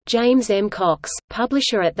 James M. Cox,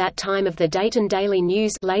 publisher at that time of the Dayton Daily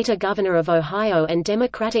News, later governor of Ohio and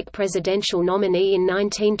Democratic presidential nominee in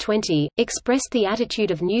 1920, expressed the attitude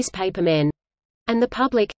of newspapermen—and the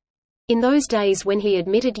public—in those days when he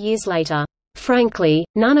admitted years later, "Frankly,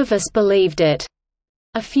 none of us believed it."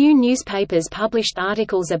 A few newspapers published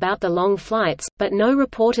articles about the long flights, but no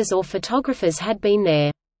reporters or photographers had been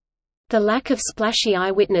there. The lack of splashy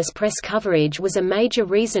eyewitness press coverage was a major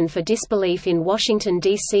reason for disbelief in Washington,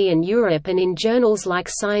 D.C. and Europe, and in journals like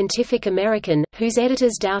Scientific American, whose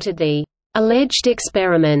editors doubted the alleged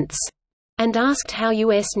experiments, and asked how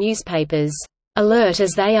U.S. newspapers, alert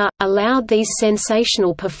as they are, allowed these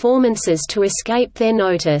sensational performances to escape their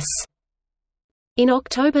notice. In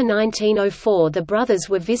October 1904, the brothers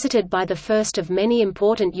were visited by the first of many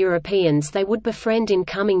important Europeans they would befriend in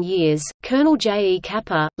coming years, Colonel J. E.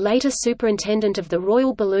 Capper, later superintendent of the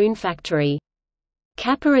Royal Balloon Factory.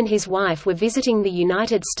 Capper and his wife were visiting the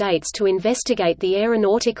United States to investigate the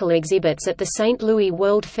aeronautical exhibits at the St. Louis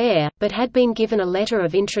World Fair, but had been given a letter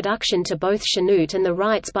of introduction to both Chanute and the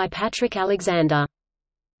Wrights by Patrick Alexander.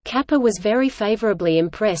 Capper was very favorably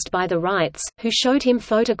impressed by the Wrights, who showed him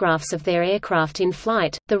photographs of their aircraft in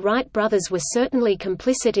flight. The Wright brothers were certainly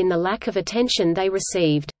complicit in the lack of attention they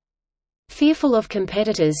received. Fearful of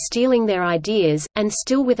competitors stealing their ideas, and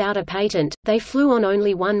still without a patent, they flew on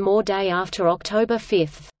only one more day after October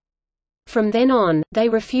 5. From then on, they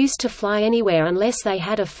refused to fly anywhere unless they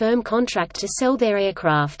had a firm contract to sell their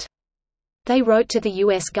aircraft. They wrote to the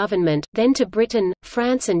U.S. government, then to Britain,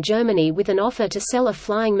 France and Germany with an offer to sell a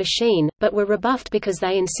flying machine, but were rebuffed because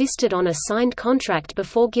they insisted on a signed contract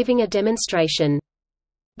before giving a demonstration.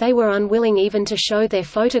 They were unwilling even to show their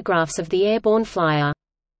photographs of the airborne flyer.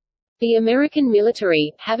 The American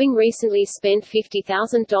military, having recently spent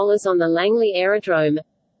 $50,000 on the Langley Aerodrome,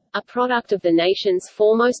 a product of the nation's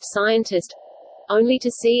foremost scientist, only to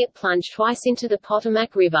see it plunge twice into the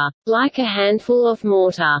Potomac River, like a handful of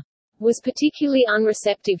mortar, was particularly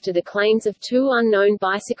unreceptive to the claims of two unknown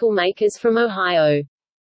bicycle makers from Ohio.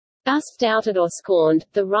 Thus doubted or scorned,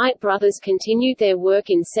 the Wright brothers continued their work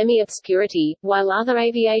in semi-obscurity, while other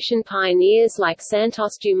aviation pioneers like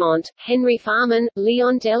Santos Dumont, Henry Farman,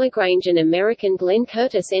 Leon Delagrange and American Glenn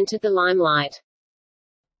Curtiss entered the limelight.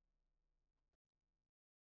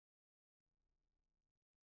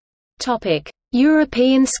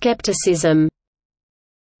 European skepticism.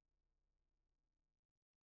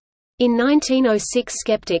 In 1906,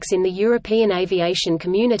 skeptics in the European aviation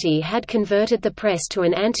community had converted the press to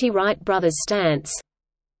an anti-Wright brothers stance.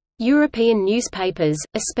 European newspapers,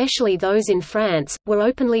 especially those in France, were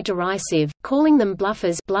openly derisive, calling them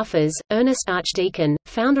bluffers. Ernest Archdeacon,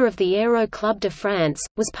 founder of the Aero Club de France,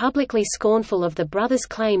 was publicly scornful of the brothers'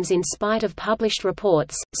 claims in spite of published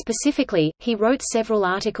reports. Specifically, he wrote several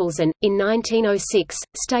articles and, in 1906,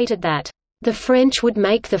 stated that, "The French would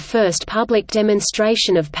make the first public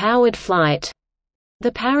demonstration of powered flight."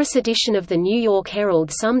 The Paris edition of the New York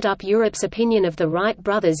Herald summed up Europe's opinion of the Wright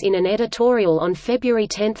brothers in an editorial on February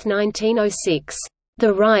 10, 1906.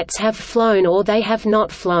 "The Wrights have flown or they have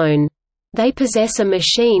not flown. They possess a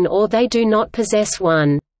machine or they do not possess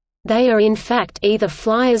one. They are in fact either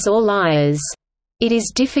flyers or liars. It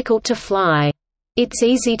is difficult to fly. It's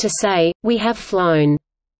easy to say, we have flown."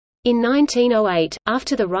 In 1908,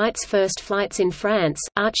 after the Wrights' first flights in France,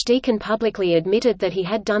 Archdeacon publicly admitted that he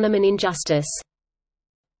had done them an injustice.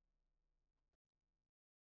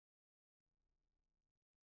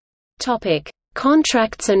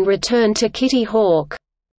 Contracts and return to Kitty Hawk.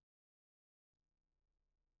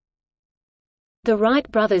 The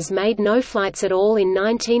Wright brothers made no flights at all in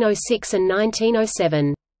 1906 and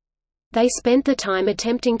 1907. They spent the time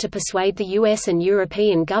attempting to persuade the US and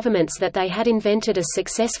European governments that they had invented a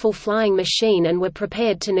successful flying machine and were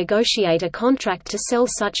prepared to negotiate a contract to sell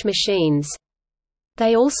such machines.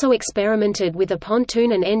 They also experimented with a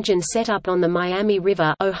pontoon and engine setup on the Miami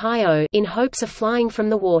River, Ohio, in hopes of flying from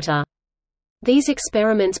the water. These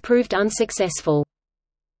experiments proved unsuccessful.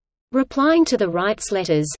 Replying to the Wrights'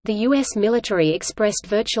 letters, the U.S. military expressed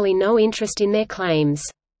virtually no interest in their claims.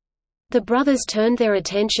 The brothers turned their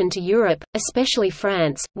attention to Europe, especially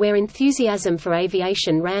France, where enthusiasm for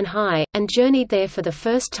aviation ran high, and journeyed there for the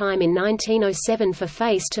first time in 1907 for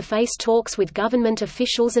face-to-face talks with government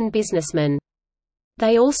officials and businessmen.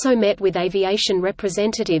 They also met with aviation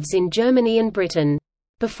representatives in Germany and Britain.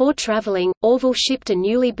 Before traveling, Orville shipped a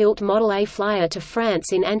newly built Model A flyer to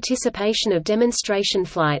France in anticipation of demonstration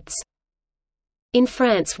flights. In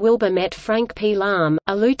France, Wilbur met Frank P. Lahm,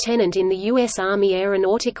 a lieutenant in the U.S. Army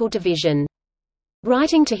Aeronautical Division.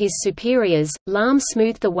 Writing to his superiors, Lahm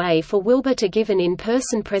smoothed the way for Wilbur to give an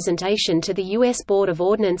in-person presentation to the U.S. Board of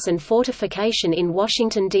Ordnance and Fortification in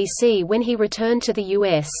Washington, D.C. when he returned to the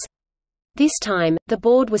U.S. This time, the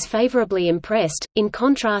board was favorably impressed, in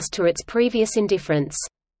contrast to its previous indifference.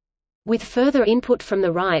 With further input from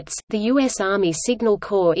the Wrights, the U.S. Army Signal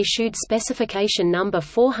Corps issued Specification No.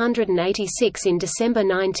 486 in December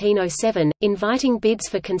 1907, inviting bids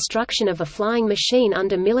for construction of a flying machine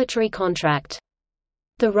under military contract.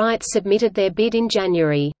 The Wrights submitted their bid in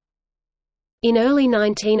January. In early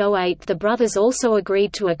 1908, the brothers also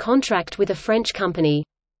agreed to a contract with a French company.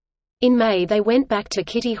 In May they went back to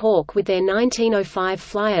Kitty Hawk with their 1905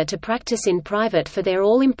 flyer to practice in private for their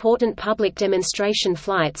all-important public demonstration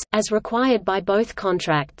flights, as required by both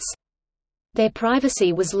contracts. Their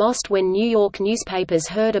privacy was lost when New York newspapers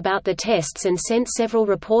heard about the tests and sent several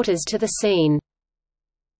reporters to the scene.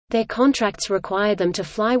 Their contracts required them to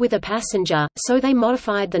fly with a passenger, so they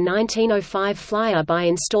modified the 1905 flyer by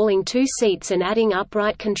installing 2 seats and adding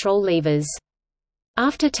upright control levers.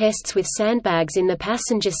 After tests with sandbags in the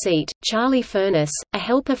passenger seat, Charlie Furness, a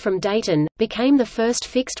helper from Dayton, became the first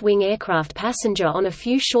fixed-wing aircraft passenger on a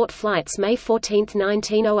few short flights May 14,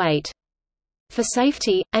 1908. For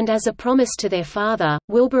safety, and as a promise to their father,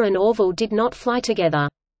 Wilbur and Orville did not fly together.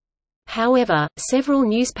 However, several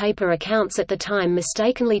newspaper accounts at the time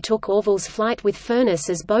mistakenly took Orville's flight with Furness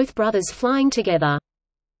as both brothers flying together.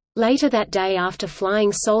 Later that day, after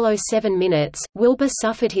flying solo 7 minutes, Wilbur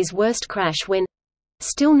suffered his worst crash when,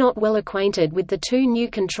 still not well acquainted with the 2 new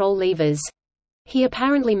control levers, he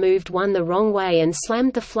apparently moved one the wrong way and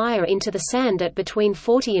slammed the flyer into the sand at between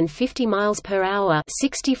 40 and 50 miles per hour,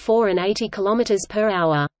 64 and 80 kilometers per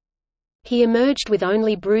hour. He emerged with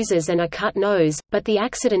only bruises and a cut nose, but the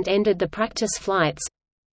accident ended the practice flights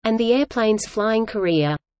and the airplane's flying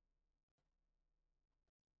career.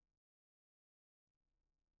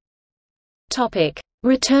 Topic: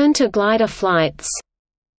 Return to glider flights.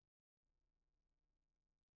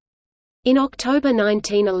 In October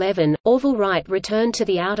 1911, Orville Wright returned to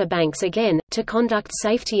the Outer Banks again, to conduct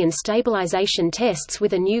safety and stabilization tests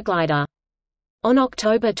with a new glider. On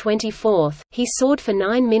October 24, he soared for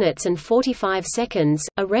 9 minutes and 45 seconds,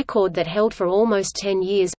 a record that held for almost 10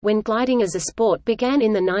 years, when gliding as a sport began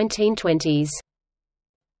in the 1920s.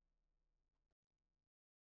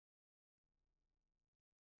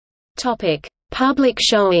 Public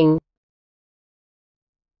showing.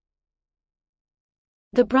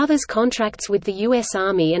 The brothers' contracts with the U.S.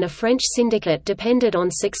 Army and a French syndicate depended on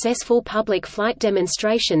successful public flight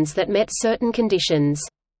demonstrations that met certain conditions.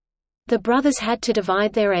 The brothers had to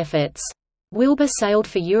divide their efforts. Wilbur sailed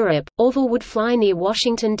for Europe, Orville would fly near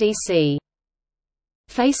Washington, D.C.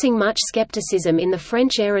 Facing much skepticism in the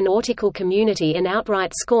French aeronautical community and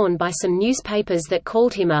outright scorn by some newspapers that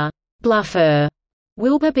called him a «bluffer»,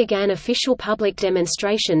 Wilbur began official public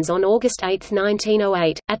demonstrations on August 8,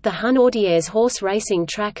 1908, at the Hunaudières horse racing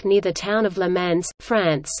track near the town of Le Mans,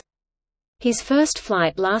 France. His first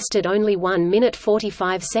flight lasted only 1 minute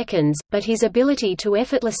 45 seconds, but his ability to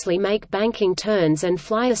effortlessly make banking turns and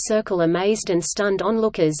fly a circle amazed and stunned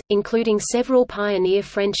onlookers, including several pioneer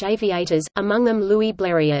French aviators, among them Louis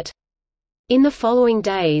Blériot. In the following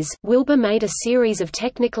days, Wilbur made a series of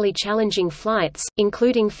technically challenging flights,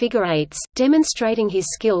 including figure eights, demonstrating his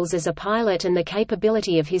skills as a pilot and the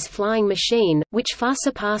capability of his flying machine, which far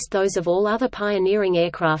surpassed those of all other pioneering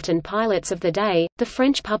aircraft and pilots of the day. The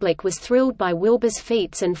French public was thrilled by Wilbur's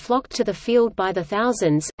feats and flocked to the field by the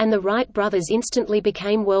thousands, and the Wright brothers instantly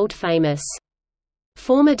became world famous.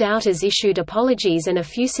 Former doubters issued apologies and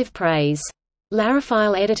effusive praise.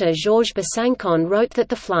 L'Aérophile editor Georges Besançon wrote that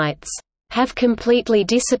the flights have completely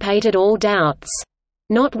dissipated all doubts.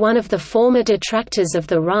 Not one of the former detractors of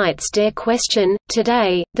the Wrights dare question,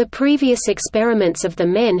 today, the previous experiments of the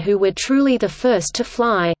men who were truly the first to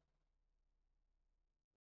fly.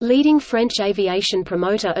 Leading French aviation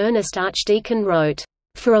promoter Ernest Archdeacon wrote,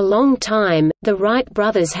 "For a long time, the Wright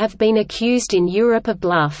brothers have been accused in Europe of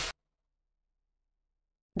bluff.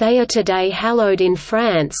 They are today hallowed in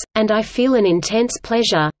France, and I feel an intense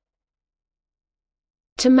pleasure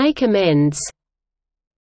to make amends."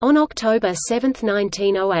 On October 7,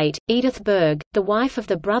 1908, Edith Berg, the wife of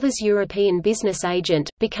the brothers' European business agent,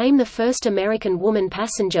 became the first American woman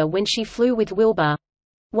passenger when she flew with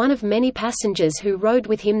Wilbur—one of many passengers who rode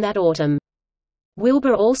with him that autumn.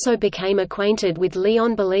 Wilbur also became acquainted with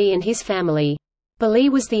Léon Belly and his family. Belly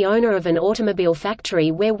was the owner of an automobile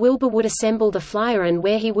factory where Wilbur would assemble the flyer and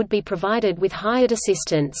where he would be provided with hired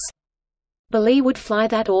assistants. Belly would fly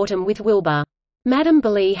that autumn with Wilbur. Madame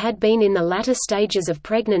Belly had been in the latter stages of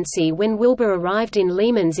pregnancy when Wilbur arrived in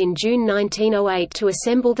Le Mans in June 1908 to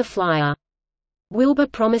assemble the flyer. Wilbur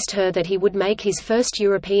promised her that he would make his first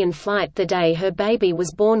European flight the day her baby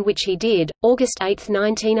was born, which he did, August 8,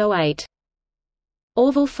 1908.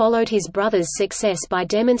 Orville followed his brother's success by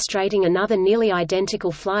demonstrating another nearly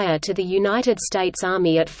identical flyer to the United States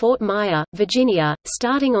Army at Fort Myer, Virginia,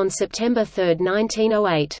 starting on September 3,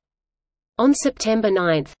 1908. On September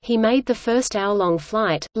 9, he made the first hour-long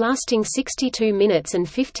flight, lasting 62 minutes and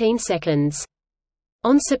 15 seconds.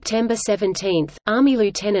 On September 17, Army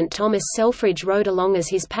Lieutenant Thomas Selfridge rode along as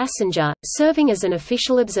his passenger, serving as an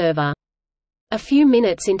official observer. A few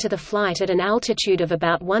minutes into the flight at an altitude of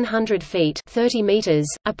about 100 feet 30 meters,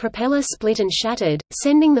 a propeller split and shattered,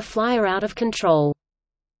 sending the flyer out of control.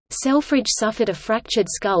 Selfridge suffered a fractured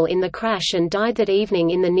skull in the crash and died that evening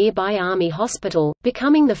in the nearby Army hospital,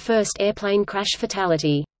 becoming the first airplane crash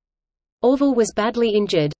fatality. Orville was badly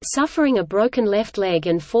injured, suffering a broken left leg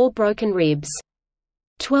and 4 broken ribs.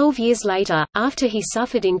 12 years later, after he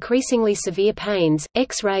suffered increasingly severe pains,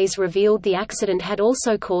 X-rays revealed the accident had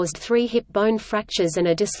also caused 3 hip bone fractures and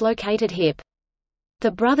a dislocated hip. The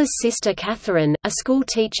brothers' sister Catherine, a school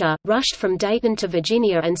teacher, rushed from Dayton to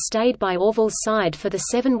Virginia and stayed by Orville's side for the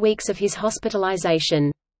 7 weeks of his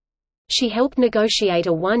hospitalization. She helped negotiate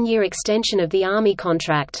a 1-year extension of the Army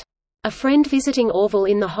contract. A friend visiting Orville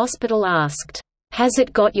in the hospital asked, "Has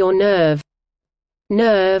it got your nerve?"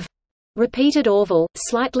 "Nerve?" repeated Orville,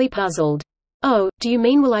 slightly puzzled. "Oh, do you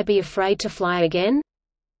mean will I be afraid to fly again?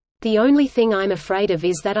 The only thing I'm afraid of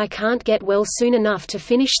is that I can't get well soon enough to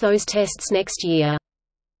finish those tests next year."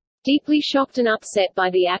 Deeply shocked and upset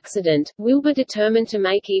by the accident, Wilbur determined to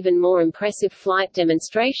make even more impressive flight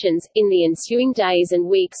demonstrations. In the ensuing days and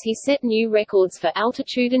weeks, he set new records for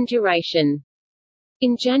altitude and duration.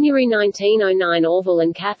 In January 1909, Orville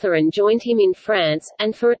and Catherine joined him in France,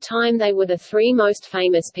 and for a time they were the 3 most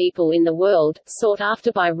famous people in the world, sought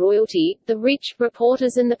after by royalty, the rich,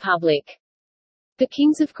 reporters and the public. The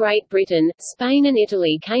kings of Great Britain, Spain and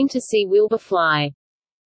Italy came to see Wilbur fly.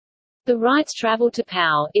 The Wrights travelled to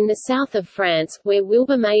Pau, in the south of France, where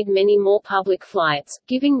Wilbur made many more public flights,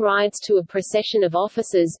 giving rides to a procession of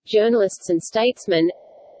officers, journalists and statesmen,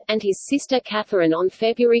 and his sister Catherine on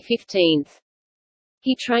February 15.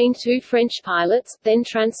 He trained 2 French pilots, then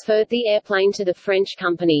transferred the airplane to the French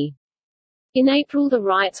company. In April the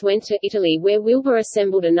Wrights went to Italy where Wilbur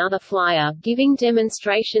assembled another flyer, giving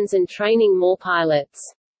demonstrations and training more pilots.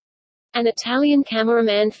 An Italian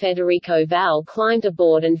cameraman Federico Val climbed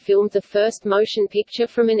aboard and filmed the first motion picture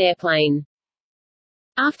from an airplane.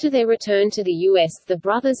 After their return to the U.S., the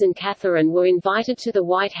brothers and Catherine were invited to the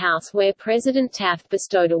White House where President Taft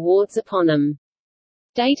bestowed awards upon them.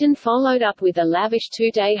 Dayton followed up with a lavish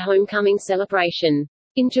two-day homecoming celebration.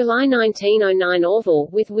 In July 1909 Orville,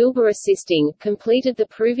 with Wilbur assisting, completed the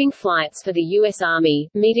proving flights for the U.S. Army,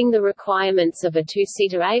 meeting the requirements of a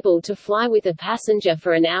two-seater able to fly with a passenger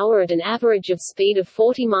for an hour at an average of speed of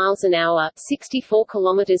 40 miles an hour, 64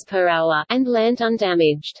 kilometers per hour, and land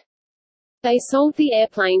undamaged. They sold the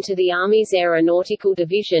airplane to the Army's Aeronautical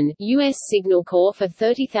Division, U.S. Signal Corps for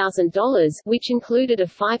 $30,000, which included a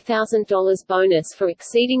 $5,000 bonus for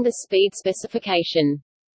exceeding the speed specification.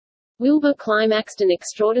 Wilbur climaxed an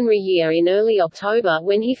extraordinary year in early October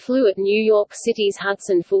when he flew at New York City's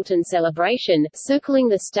Hudson-Fulton Celebration, circling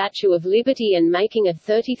the Statue of Liberty and making a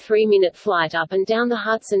 33-minute flight up and down the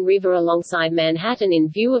Hudson River alongside Manhattan in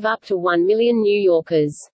view of up to 1 million New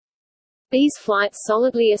Yorkers. These flights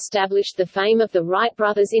solidly established the fame of the Wright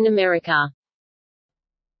brothers in America.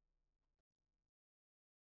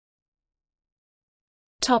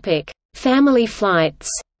 Topic: Family flights.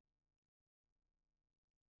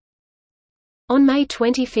 On May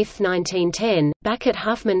 25, 1910, back at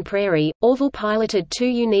Huffman Prairie, Orville piloted two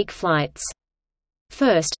unique flights.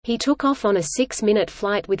 First, he took off on a 6-minute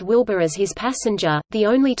flight with Wilbur as his passenger, the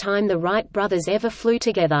only time the Wright brothers ever flew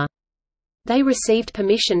together. They received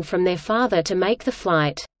permission from their father to make the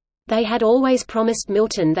flight. They had always promised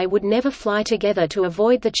Milton they would never fly together to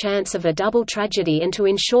avoid the chance of a double tragedy and to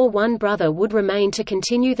ensure one brother would remain to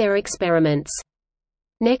continue their experiments.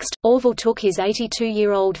 Next, Orville took his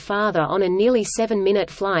 82-year-old father on a nearly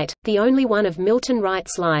 7-minute flight, the only one of Milton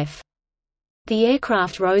Wright's life. The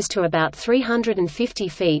aircraft rose to about 350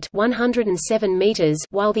 feet (107 meters)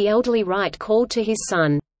 while the elderly Wright called to his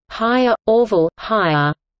son, "Higher, Orville,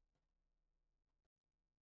 higher."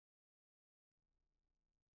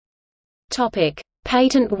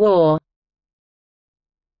 Patent war.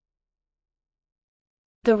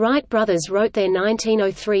 The Wright brothers wrote their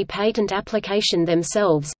 1903 patent application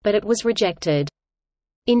themselves, but it was rejected.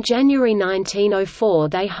 In January 1904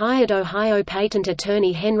 they hired Ohio patent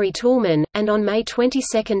attorney Henry Toulmin, and on May 22,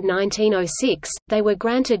 1906, they were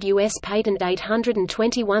granted U.S. Patent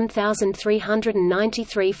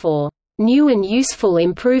 821,393 for "new and useful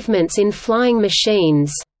improvements in flying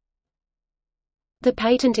machines." The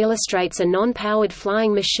patent illustrates a non-powered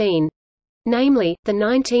flying machine—namely, the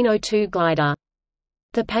 1902 glider.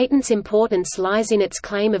 The patent's importance lies in its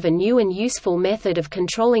claim of a new and useful method of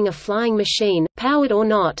controlling a flying machine, powered or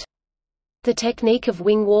not. The technique of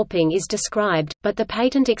wing warping is described, but the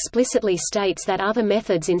patent explicitly states that other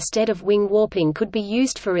methods instead of wing warping could be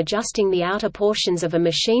used for adjusting the outer portions of a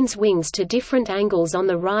machine's wings to different angles on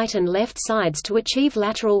the right and left sides to achieve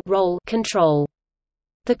lateral roll control.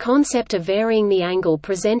 The concept of varying the angle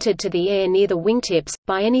presented to the air near the wingtips,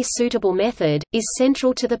 by any suitable method, is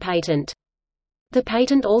central to the patent. The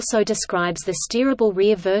patent also describes the steerable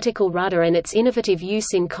rear vertical rudder and its innovative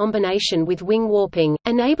use in combination with wing warping,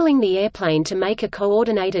 enabling the airplane to make a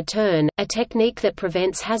coordinated turn, a technique that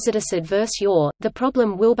prevents hazardous adverse yaw, the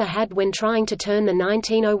problem Wilbur had when trying to turn the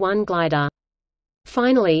 1901 glider.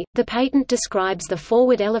 Finally, the patent describes the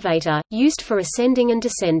forward elevator, used for ascending and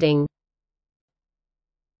descending.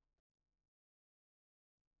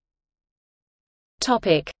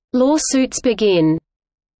 Lawsuits begin.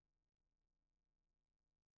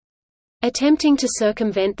 Attempting to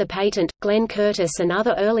circumvent the patent, Glenn Curtiss and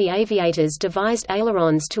other early aviators devised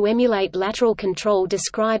ailerons to emulate lateral control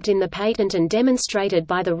described in the patent and demonstrated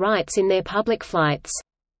by the Wrights in their public flights.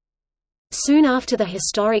 Soon after the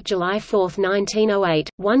historic July 4, 1908,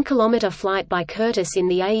 1-kilometer flight by Curtiss in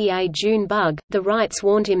the AEA June bug, the Wrights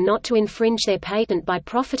warned him not to infringe their patent by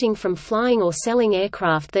profiting from flying or selling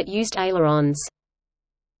aircraft that used ailerons.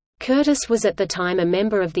 Curtiss was at the time a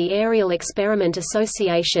member of the Aerial Experiment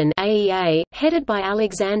Association (AEA), headed by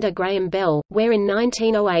Alexander Graham Bell, where in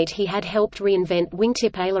 1908 he had helped reinvent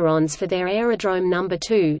wingtip ailerons for their Aerodrome No.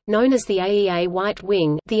 2, known as the AEA White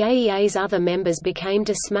Wing. The AEA's other members became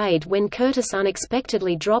dismayed when Curtiss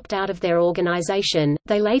unexpectedly dropped out of their organization.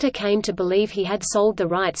 They later came to believe he had sold the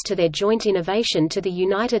rights to their joint innovation to the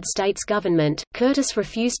United States government. Curtiss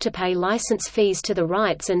refused to pay license fees to the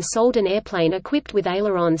Wrights and sold an airplane equipped with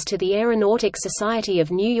ailerons to the Aeronautic Society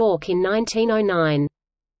of New York in 1909.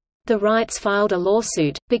 The Wrights filed a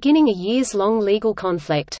lawsuit, beginning a years-long legal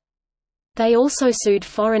conflict. They also sued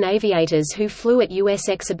foreign aviators who flew at U.S.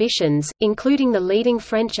 exhibitions, including the leading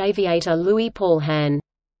French aviator Louis Paulhan.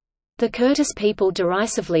 The Curtis people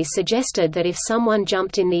derisively suggested that if someone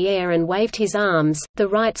jumped in the air and waved his arms, the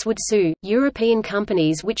Wrights would sue. European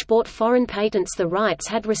companies which bought foreign patents the Wrights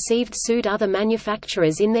had received sued other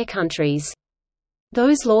manufacturers in their countries.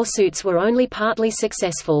 Those lawsuits were only partly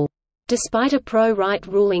successful. Despite a pro-Wright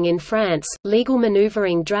ruling in France, legal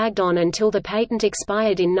maneuvering dragged on until the patent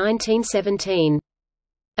expired in 1917.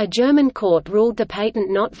 A German court ruled the patent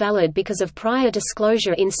not valid because of prior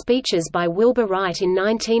disclosure in speeches by Wilbur Wright in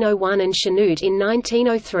 1901 and Chanute in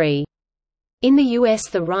 1903. In the U.S.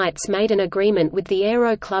 the Wrights made an agreement with the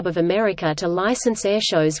Aero Club of America to license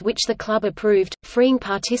airshows which the club approved, freeing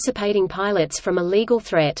participating pilots from a legal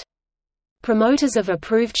threat. Promoters of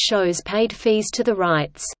approved shows paid fees to the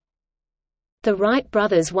Wrights. The Wright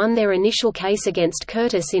brothers won their initial case against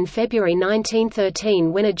Curtis in February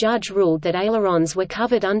 1913 when a judge ruled that ailerons were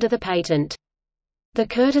covered under the patent. The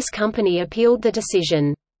Curtis Company appealed the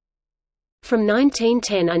decision. From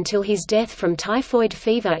 1910 until his death from typhoid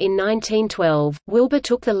fever in 1912, Wilbur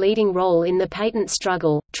took the leading role in the patent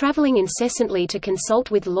struggle, traveling incessantly to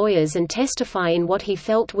consult with lawyers and testify in what he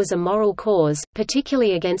felt was a moral cause,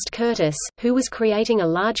 particularly against Curtis, who was creating a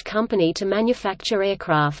large company to manufacture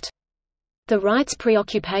aircraft. The Wrights'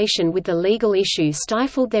 preoccupation with the legal issue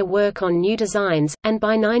stifled their work on new designs, and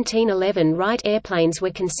by 1911 Wright airplanes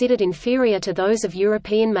were considered inferior to those of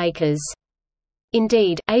European makers.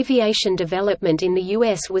 Indeed, aviation development in the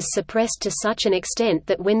U.S. was suppressed to such an extent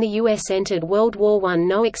that when the U.S. entered World War I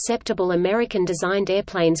no acceptable American-designed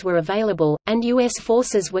airplanes were available, and U.S.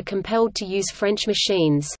 forces were compelled to use French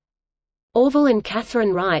machines. Orville and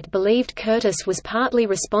Catherine Wright believed Curtis was partly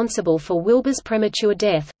responsible for Wilbur's premature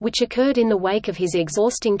death, which occurred in the wake of his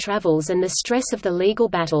exhausting travels and the stress of the legal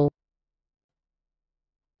battle.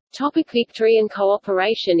 Victory and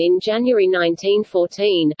cooperation. In January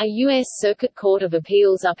 1914, a U.S. Circuit Court of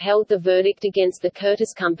Appeals upheld the verdict against the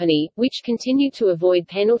Curtis Company, which continued to avoid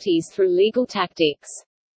penalties through legal tactics.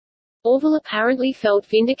 Orville apparently felt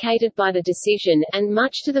vindicated by the decision, and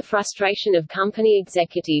much to the frustration of company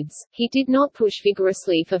executives, he did not push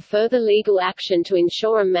vigorously for further legal action to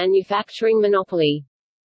ensure a manufacturing monopoly.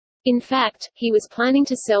 In fact, he was planning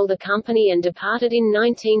to sell the company and departed in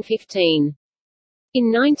 1915. In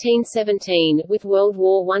 1917, with World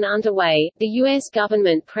War I underway, the U.S.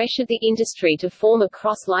 government pressured the industry to form a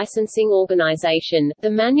cross-licensing organization, the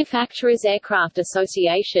Manufacturers Aircraft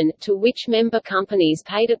Association, to which member companies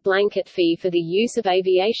paid a blanket fee for the use of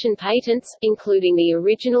aviation patents, including the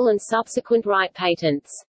original and subsequent Wright patents.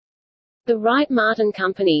 The Wright-Martin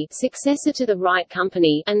Company, successor to the Wright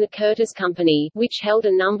Company, and the Curtis Company, which held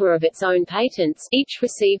a number of its own patents, each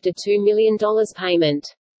received a $2 million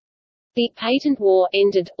payment. The patent war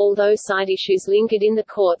ended, although side issues lingered in the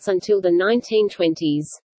courts until the 1920s.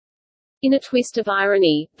 In a twist of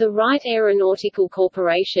irony, the Wright Aeronautical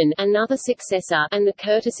Corporation, another successor, and the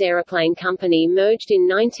Curtis Aeroplane Company merged in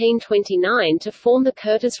 1929 to form the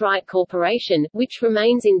Curtiss-Wright Corporation, which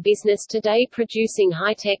remains in business today producing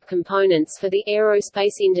high-tech components for the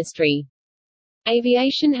aerospace industry.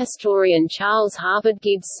 Aviation historian Charles Harvard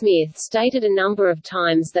Gibbs Smith stated a number of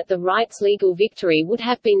times that the Wrights' legal victory would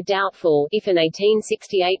have been doubtful if an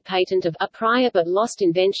 1868 patent of a prior but lost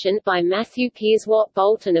invention by Matthew Piers Watt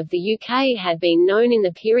Boulton of the UK had been known in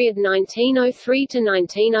the period 1903 to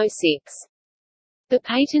 1906. The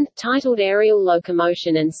patent, titled Aerial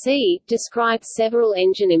Locomotion and Sea, described several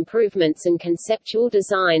engine improvements and conceptual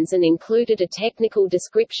designs and included a technical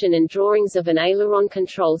description and drawings of an aileron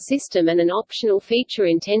control system and an optional feature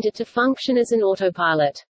intended to function as an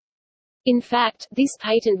autopilot. In fact, this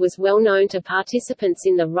patent was well known to participants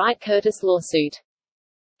in the Wright-Curtis lawsuit.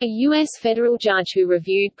 A U.S. federal judge who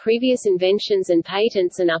reviewed previous inventions and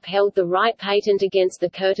patents and upheld the Wright patent against the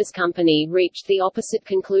Curtis Company reached the opposite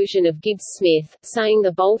conclusion of Gibbs Smith, saying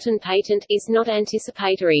the Boulton patent is not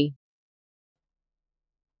anticipatory.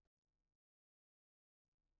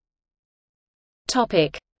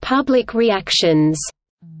 Topic: Public reactions.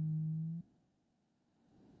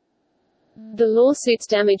 The lawsuits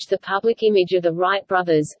damaged the public image of the Wright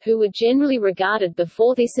brothers, who were generally regarded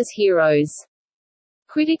before this as heroes.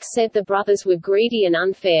 Critics said the brothers were greedy and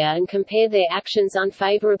unfair and compared their actions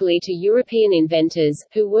unfavorably to European inventors,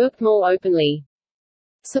 who worked more openly.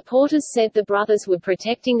 Supporters said the brothers were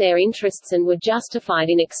protecting their interests and were justified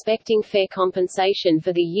in expecting fair compensation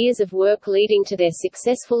for the years of work leading to their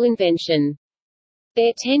successful invention.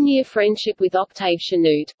 Their 10-year friendship with Octave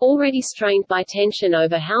Chanute, already strained by tension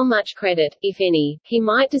over how much credit, if any, he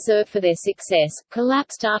might deserve for their success,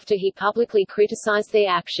 collapsed after he publicly criticized their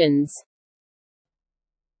actions.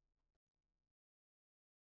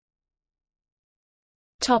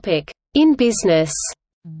 In business.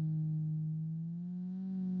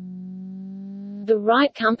 The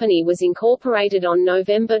Wright Company was incorporated on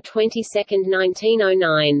November 22,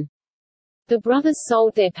 1909. The brothers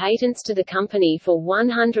sold their patents to the company for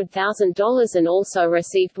 $100,000 and also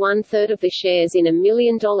received one-third of the shares in a $1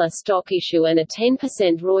 million stock issue and a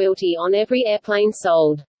 10% royalty on every airplane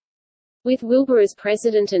sold. With Wilbur as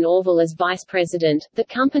president and Orville as vice president, the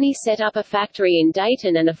company set up a factory in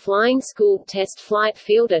Dayton and a flying school test flight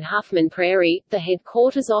field at Huffman Prairie. The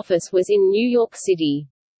headquarters office was in New York City.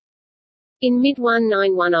 In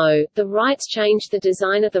mid-1910, the Wrights changed the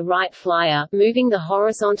design of the Wright Flyer, moving the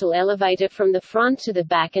horizontal elevator from the front to the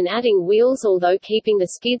back and adding wheels, although keeping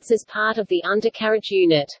the skids as part of the undercarriage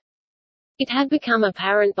unit. It had become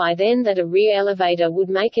apparent by then that a rear elevator would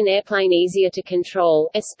make an airplane easier to control,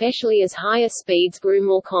 especially as higher speeds grew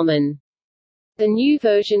more common. The new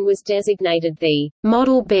version was designated the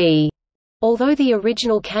Model B, although the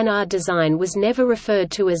original canard design was never referred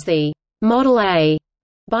to as the Model A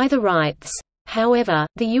by the Wrights. However,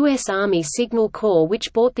 the U.S. Army Signal Corps,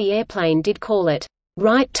 which bought the airplane, did call it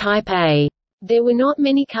Wright Type A. There were not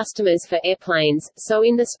many customers for airplanes, so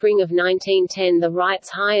in the spring of 1910 the Wrights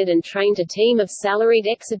hired and trained a team of salaried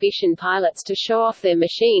exhibition pilots to show off their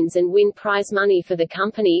machines and win prize money for the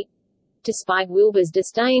company. Despite Wilbur's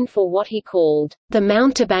disdain for what he called the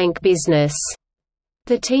mountebank business,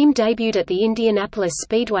 the team debuted at the Indianapolis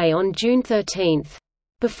Speedway on June 13.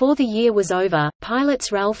 Before the year was over,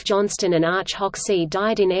 pilots Ralph Johnston and Arch Hoxsey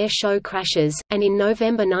died in air show crashes, and in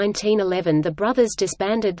November 1911 the brothers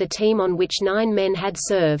disbanded the team on which 9 men had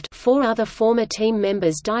served. 4 other former team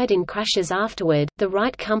members died in crashes afterward. The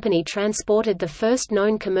Wright Company transported the first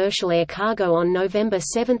known commercial air cargo on November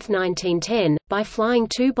 7, 1910, by flying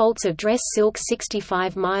 2 bolts of dress silk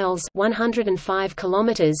 65 miles (105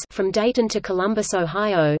 kilometers) from Dayton to Columbus,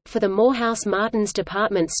 Ohio, for the Morehouse Martin's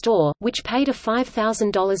department store, which paid a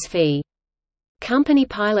 $5,000 fee. Company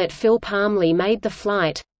pilot Phil Palmley made the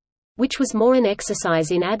flight—which was more an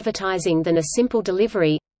exercise in advertising than a simple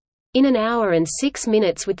delivery—in an hour and 6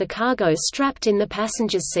 minutes with the cargo strapped in the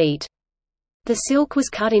passenger's seat. The silk was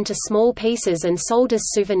cut into small pieces and sold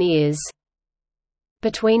as souvenirs.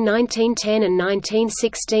 Between 1910 and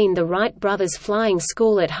 1916 the Wright brothers' flying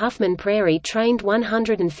school at Huffman Prairie trained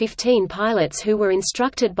 115 pilots who were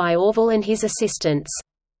instructed by Orville and his assistants.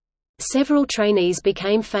 Several trainees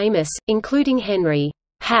became famous, including Henry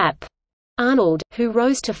Hap Arnold, who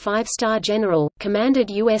rose to 5-star general, commanded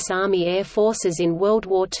U.S. Army Air Forces in World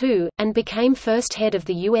War II, and became first head of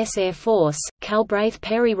the U.S. Air Force. Calbraith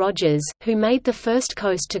Perry Rogers, who made the first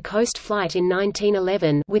coast-to-coast flight in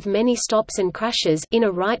 1911 with many stops and crashes in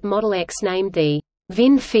a Wright Model X named the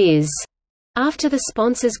Vin Fizz, after the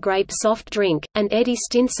sponsor's grape soft drink, and Eddie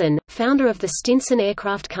Stinson, founder of the Stinson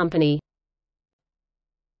Aircraft Company.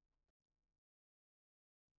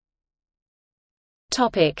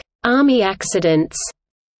 Army accidents.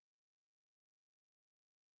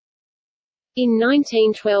 In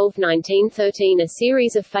 1912–1913 a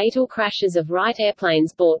series of fatal crashes of Wright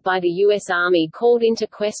airplanes bought by the U.S. Army called into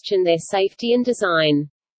question their safety and design.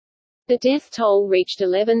 The death toll reached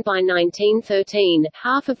 11 by 1913,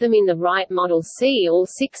 half of them in the Wright Model C. All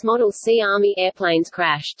 6 Model C Army airplanes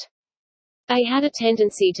crashed. They had a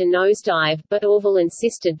tendency to nosedive, but Orville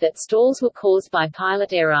insisted that stalls were caused by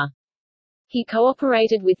pilot error. He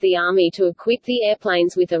cooperated with the Army to equip the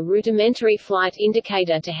airplanes with a rudimentary flight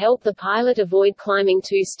indicator to help the pilot avoid climbing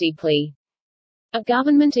too steeply. A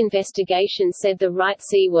government investigation said the Wright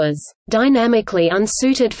C was dynamically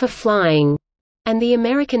unsuited for flying, and the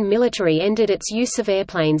American military ended its use of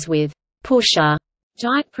airplanes with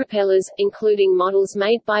pusher-type propellers, including models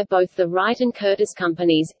made by both the Wright and Curtiss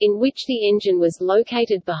companies, in which the engine was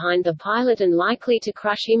located behind the pilot and likely to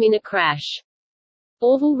crush him in a crash.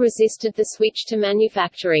 Orville resisted the switch to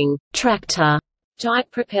manufacturing tractor-type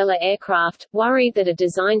propeller aircraft, worried that a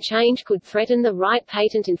design change could threaten the Wright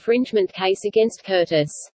patent infringement case against Curtiss.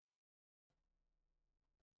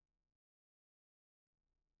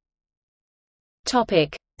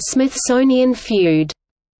 Smithsonian feud.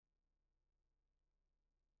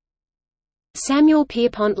 Samuel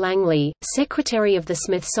Pierpont Langley, secretary of the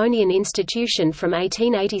Smithsonian Institution from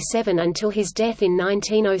 1887 until his death in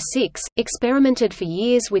 1906, experimented for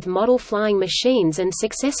years with model flying machines and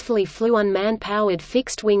successfully flew unmanned-powered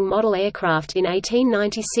fixed-wing model aircraft in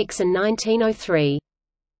 1896 and 1903.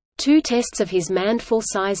 2 tests of his manned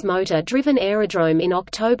full-size motor-driven aerodrome in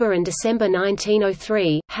October and December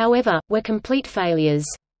 1903, however, were complete failures.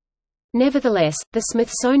 Nevertheless, the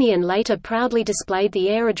Smithsonian later proudly displayed the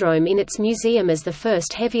aerodrome in its museum as the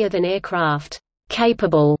first heavier-than-aircraft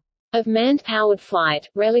capable of manned-powered flight,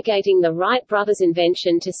 relegating the Wright brothers'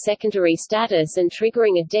 invention to secondary status and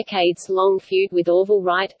triggering a decades-long feud with Orville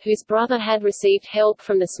Wright, whose brother had received help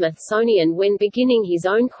from the Smithsonian when beginning his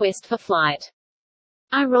own quest for flight.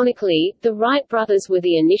 Ironically, the Wright brothers were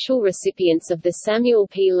the initial recipients of the Samuel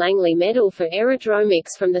P. Langley Medal for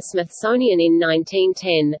Aerodromics from the Smithsonian in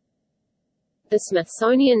 1910. The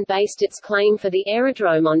Smithsonian based its claim for the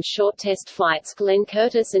aerodrome on short test flights Glenn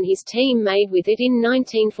Curtiss and his team made with it in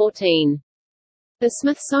 1914. The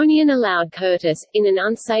Smithsonian allowed Curtiss, in an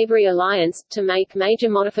unsavory alliance, to make major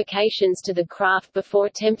modifications to the craft before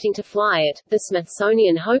attempting to fly it. The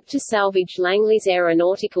Smithsonian hoped to salvage Langley's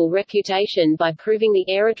aeronautical reputation by proving the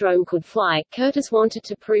aerodrome could fly. Curtiss wanted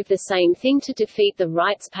to prove the same thing to defeat the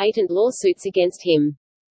Wrights' patent lawsuits against him.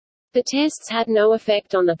 The tests had no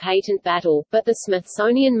effect on the patent battle, but the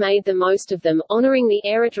Smithsonian made the most of them, honoring the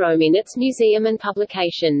aerodrome in its museum and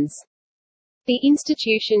publications. The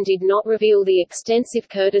institution did not reveal the extensive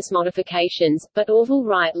Curtiss modifications, but Orville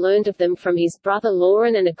Wright learned of them from his brother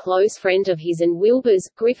Loren and a close friend of his and Wilbur's,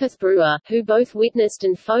 Griffith Brewer, who both witnessed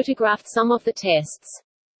and photographed some of the tests.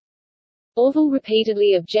 Orville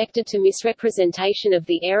repeatedly objected to misrepresentation of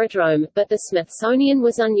the aerodrome, but the Smithsonian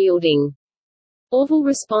was unyielding. Orville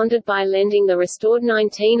responded by lending the restored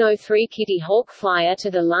 1903 Kitty Hawk Flyer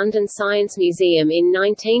to the London Science Museum in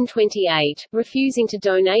 1928, refusing to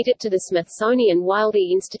donate it to the Smithsonian while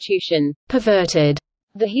the institution perverted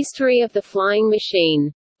the history of the flying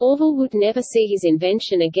machine. Orville would never see his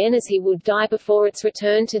invention again as he would die before its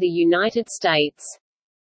return to the United States.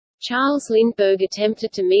 Charles Lindbergh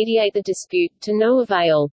attempted to mediate the dispute, to no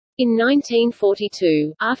avail. In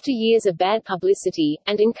 1942, after years of bad publicity,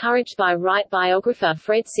 and encouraged by Wright biographer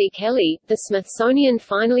Fred C. Kelly, the Smithsonian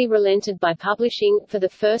finally relented by publishing, for the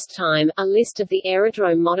first time, a list of the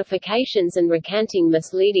aerodrome modifications and recanting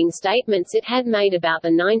misleading statements it had made about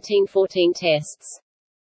the 1914 tests.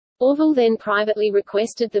 Orville then privately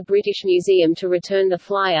requested the British Museum to return the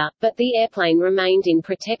flyer, but the airplane remained in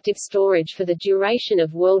protective storage for the duration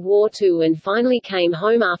of World War II and finally came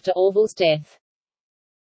home after Orville's death.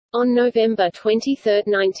 On November 23,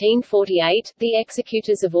 1948, the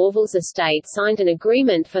executors of Orville's estate signed an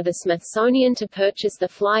agreement for the Smithsonian to purchase the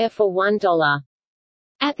flyer for $1.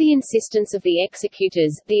 At the insistence of the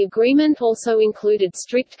executors, the agreement also included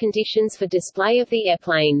strict conditions for display of the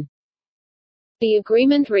airplane. The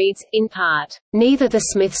agreement reads, in part, "Neither the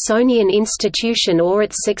Smithsonian Institution or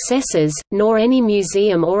its successors, nor any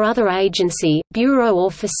museum or other agency, bureau or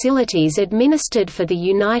facilities administered for the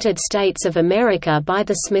United States of America by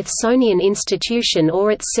the Smithsonian Institution or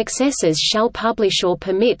its successors shall publish or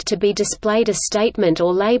permit to be displayed a statement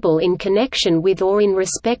or label in connection with or in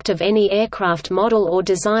respect of any aircraft model or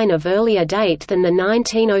design of earlier date than the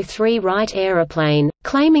 1903 Wright aeroplane,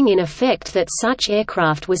 claiming in effect that such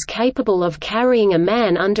aircraft was capable of carrying a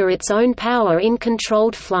man under its own power in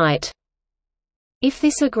controlled flight." If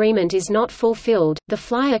this agreement is not fulfilled, the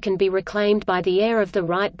flyer can be reclaimed by the heir of the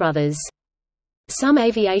Wright brothers. Some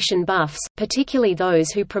aviation buffs, particularly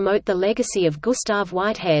those who promote the legacy of Gustav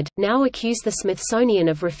Whitehead, now accuse the Smithsonian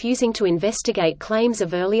of refusing to investigate claims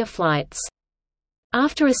of earlier flights.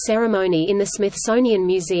 After a ceremony in the Smithsonian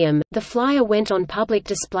Museum, the flyer went on public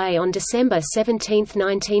display on December 17,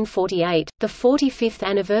 1948, the 45th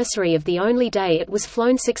anniversary of the only day it was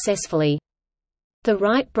flown successfully. The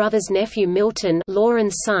Wright brothers' nephew Milton,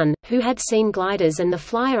 Loren's son, who had seen gliders and the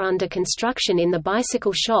flyer under construction in the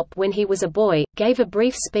bicycle shop when he was a boy, gave a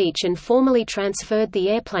brief speech and formally transferred the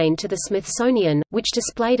airplane to the Smithsonian, which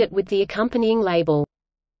displayed it with the accompanying label.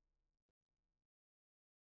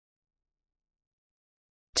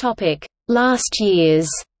 Last years.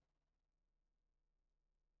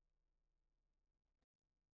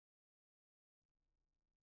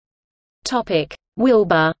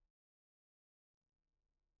 Wilbur.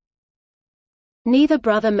 Neither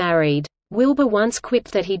brother married. Wilbur once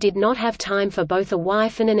quipped that he did not have time for both a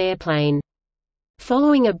wife and an airplane.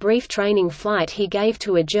 Following a brief training flight he gave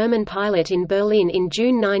to a German pilot in Berlin in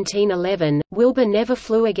June 1911, Wilbur never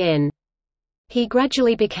flew again. He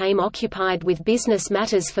gradually became occupied with business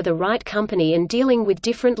matters for the Wright Company and dealing with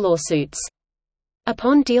different lawsuits.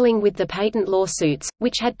 Upon dealing with the patent lawsuits,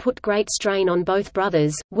 which had put great strain on both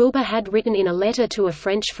brothers, Wilbur had written in a letter to a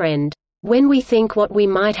French friend, "When we think what we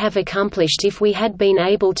might have accomplished if we had been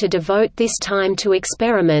able to devote this time to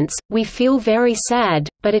experiments, we feel very sad,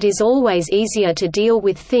 but it is always easier to deal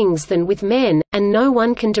with things than with men, and no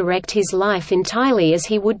one can direct his life entirely as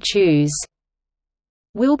he would choose."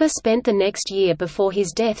 Wilbur spent the next year before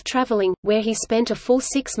his death traveling, where he spent a full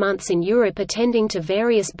 6 months in Europe attending to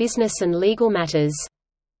various business and legal matters.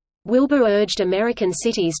 Wilbur urged American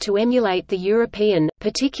cities to emulate the European,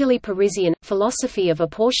 particularly Parisian, philosophy of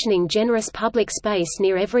apportioning generous public space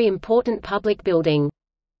near every important public building.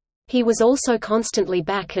 He was also constantly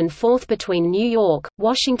back and forth between New York,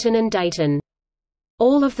 Washington and Dayton.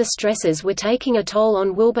 All of the stresses were taking a toll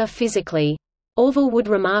on Wilbur physically. Orville would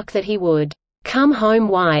remark that he would come home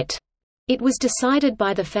white. It was decided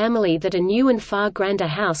by the family that a new and far grander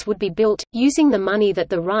house would be built, using the money that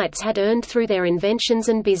the Wrights had earned through their inventions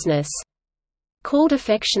and business. Called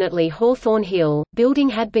affectionately Hawthorne Hill, building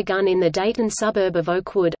had begun in the Dayton suburb of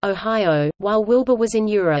Oakwood, Ohio, while Wilbur was in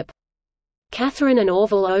Europe. Catherine and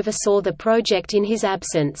Orville oversaw the project in his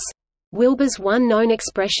absence. Wilbur's one known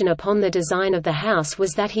expression upon the design of the house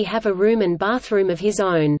was that he have a room and bathroom of his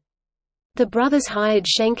own. The brothers hired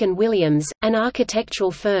Schenck & Williams, an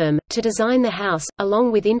architectural firm, to design the house,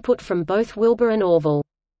 along with input from both Wilbur and Orville.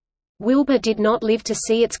 Wilbur did not live to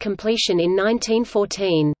see its completion in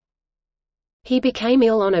 1914. He became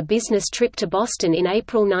ill on a business trip to Boston in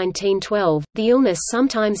April 1912, the illness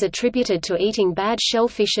sometimes attributed to eating bad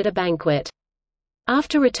shellfish at a banquet.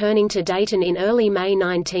 After returning to Dayton in early May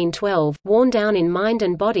 1912, worn down in mind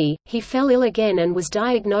and body, he fell ill again and was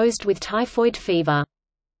diagnosed with typhoid fever.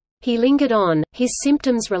 He lingered on, his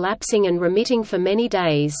symptoms relapsing and remitting for many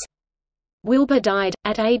days. Wilbur died,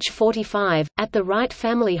 at age 45, at the Wright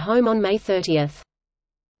family home on May 30.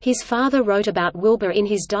 His father wrote about Wilbur in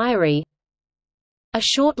his diary, "A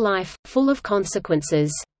short life, full of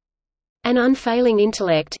consequences. An unfailing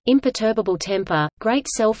intellect, imperturbable temper, great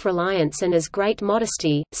self-reliance and as great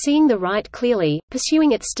modesty, seeing the right clearly,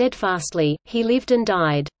 pursuing it steadfastly, he lived and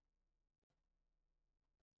died."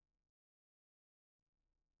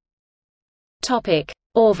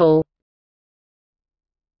 Orville.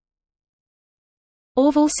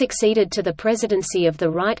 Orville succeeded to the presidency of the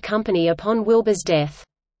Wright Company upon Wilbur's death.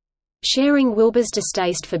 Sharing Wilbur's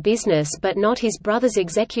distaste for business but not his brother's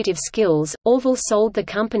executive skills, Orville sold the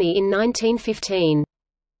company in 1915.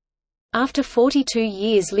 After 42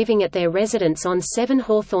 years living at their residence on 7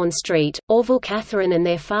 Hawthorne Street, Orville, Catherine and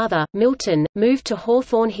their father, Milton, moved to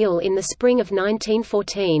Hawthorne Hill in the spring of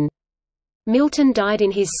 1914. Milton died in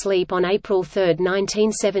his sleep on April 3,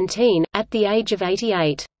 1917, at the age of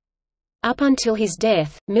 88. Up until his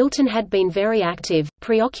death, Milton had been very active,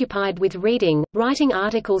 preoccupied with reading, writing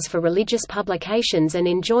articles for religious publications and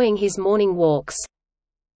enjoying his morning walks.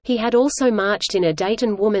 He had also marched in a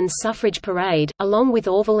Dayton woman's suffrage parade, along with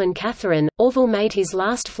Orville and Catherine. Orville made his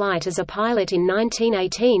last flight as a pilot in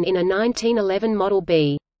 1918 in a 1911 Model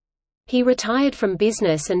B. He retired from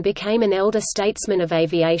business and became an elder statesman of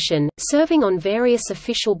aviation, serving on various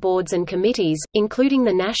official boards and committees, including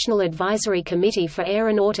the National Advisory Committee for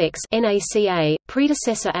Aeronautics (NACA),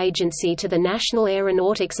 predecessor agency to the National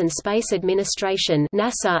Aeronautics and Space Administration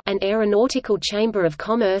 (NASA), and Aeronautical Chamber of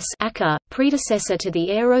Commerce (ACA), predecessor to the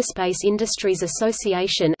Aerospace Industries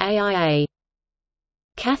Association (AIA).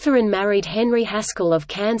 Catherine married Henry Haskell of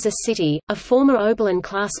Kansas City, a former Oberlin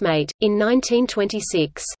classmate, in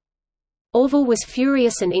 1926. Orville was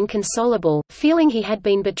furious and inconsolable, feeling he had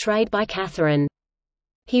been betrayed by Catherine.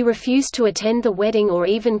 He refused to attend the wedding or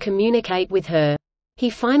even communicate with her. He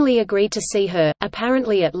finally agreed to see her,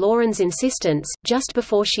 apparently at Lauren's insistence, just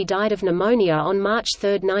before she died of pneumonia on March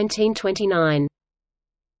 3, 1929.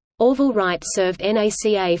 Orville Wright served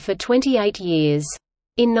NACA for 28 years.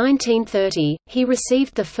 In 1930, he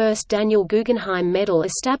received the first Daniel Guggenheim Medal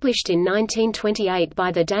established in 1928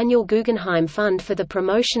 by the Daniel Guggenheim Fund for the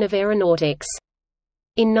Promotion of Aeronautics.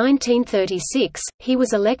 In 1936, he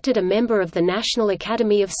was elected a member of the National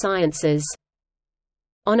Academy of Sciences.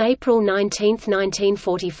 On April 19,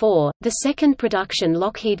 1944, the second production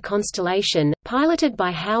Lockheed Constellation, piloted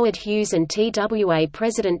by Howard Hughes and TWA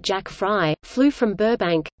President Jack Fry, flew from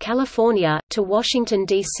Burbank, California, to Washington,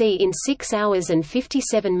 D.C. in 6 hours and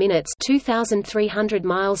 57 minutes 2,300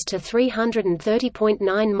 miles to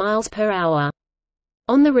 330.9 miles per hour.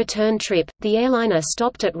 On the return trip, the airliner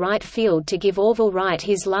stopped at Wright Field to give Orville Wright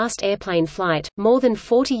his last airplane flight, more than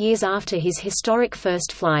 40 years after his historic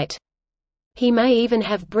first flight. He may even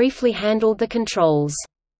have briefly handled the controls.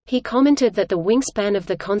 He commented that the wingspan of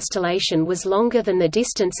the Constellation was longer than the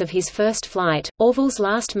distance of his first flight. Orville's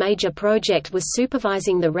last major project was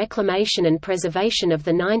supervising the reclamation and preservation of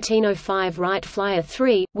the 1905 Wright Flyer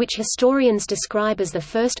 3, which historians describe as the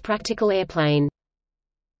first practical airplane.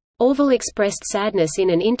 Orville expressed sadness in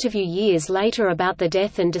an interview years later about the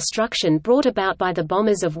death and destruction brought about by the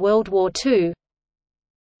bombers of World War II.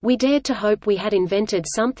 "We dared to hope we had invented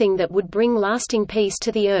something that would bring lasting peace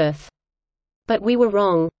to the earth. But we were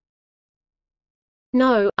wrong.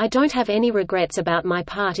 No, I don't have any regrets about my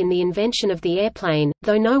part in the invention of the airplane,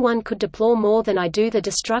 though no one could deplore more than I do the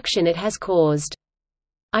destruction it has caused.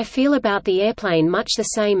 I feel about the airplane much the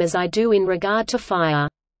same as I do in regard to fire.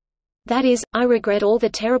 That is, I regret all the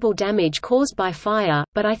terrible damage caused by fire,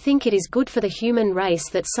 but I think it is good for the human race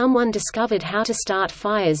that someone discovered how to start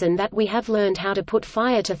fires and that we have learned how to put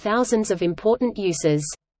fire to thousands of important uses.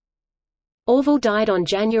 Orville died on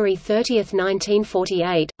January 30,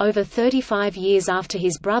 1948, over 35 years after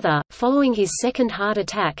his brother, following his second heart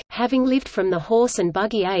attack, having lived from the horse and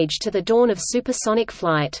buggy age to the dawn of supersonic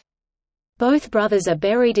flight. Both brothers are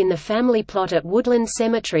buried in the family plot at Woodland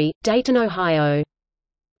Cemetery, Dayton, Ohio.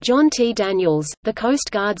 John T. Daniels, the Coast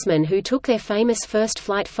Guardsman who took their famous first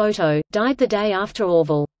flight photo, died the day after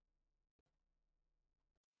Orville.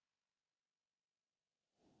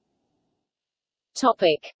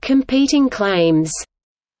 Topic: Competing claims.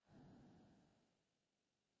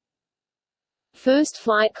 First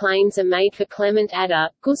flight claims are made for Clement Ader,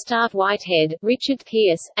 Gustav Whitehead, Richard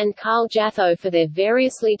Pearce, and Carl Jatho for their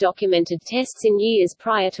variously documented tests in years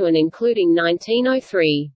prior to and including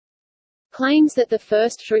 1903. Claims that the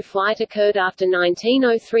first true flight occurred after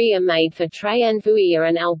 1903 are made for Trajan Vuia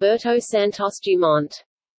and Alberto Santos Dumont.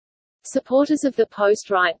 Supporters of the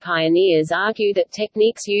post-Wright pioneers argue that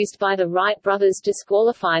techniques used by the Wright brothers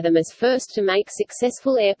disqualify them as first to make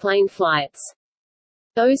successful airplane flights.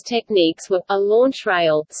 Those techniques were, a launch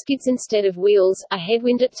rail, skids instead of wheels, a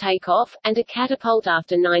headwind at takeoff, and a catapult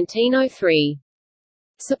after 1903.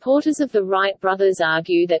 Supporters of the Wright brothers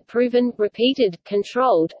argue that proven, repeated,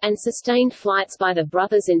 controlled, and sustained flights by the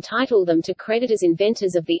brothers entitle them to credit as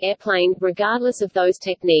inventors of the airplane, regardless of those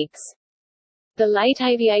techniques. The late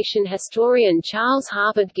aviation historian Charles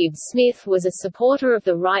Harvard Gibbs Smith was a supporter of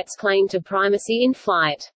the Wrights' claim to primacy in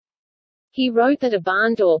flight. He wrote that a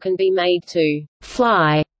barn door can be made to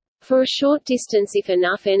fly for a short distance if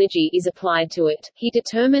enough energy is applied to it. He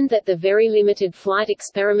determined that the very limited flight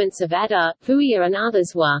experiments of Ader, Vuia and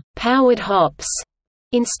others were powered hops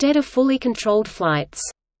instead of fully controlled flights.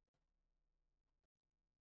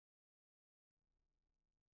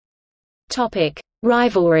 Topic: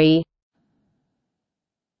 Rivalry.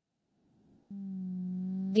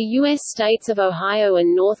 The U.S. states of Ohio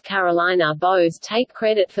and North Carolina both take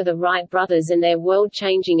credit for the Wright brothers and their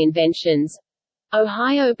world-changing inventions.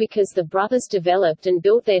 Ohio because the brothers developed and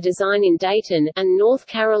built their design in Dayton, and North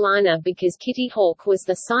Carolina because Kitty Hawk was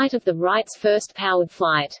the site of the Wrights' first powered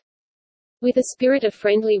flight. With a spirit of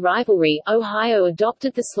friendly rivalry, Ohio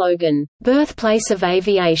adopted the slogan, "Birthplace of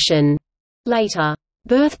Aviation," later,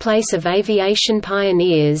 "Birthplace of Aviation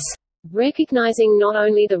Pioneers," recognizing not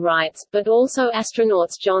only the Wrights, but also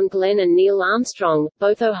astronauts John Glenn and Neil Armstrong,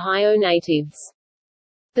 both Ohio natives.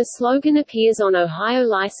 The slogan appears on Ohio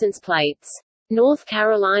license plates. North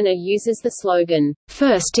Carolina uses the slogan,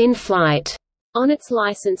 "First in Flight," on its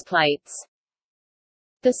license plates.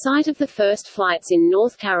 The site of the first flights in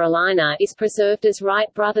North Carolina is preserved as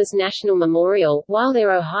Wright Brothers National Memorial, while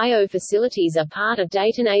their Ohio facilities are part of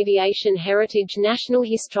Dayton Aviation Heritage National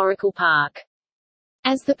Historical Park.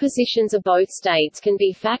 As the positions of both states can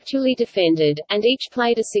be factually defended, and each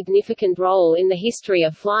played a significant role in the history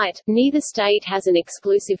of flight, neither state has an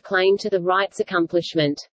exclusive claim to the Wrights'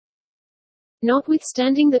 accomplishment.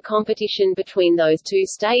 Notwithstanding the competition between those two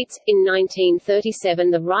states, in 1937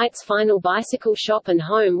 the Wrights' final bicycle shop and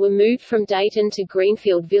home were moved from Dayton to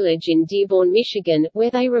Greenfield Village in Dearborn, Michigan,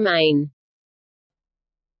 where they remain.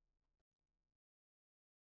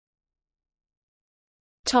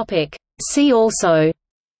 See also: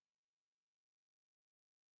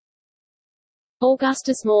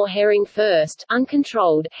 Augustus Moore Herring first,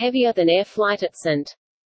 uncontrolled, heavier than air flight at St.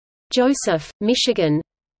 Joseph, Michigan;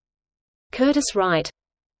 Curtis Wright;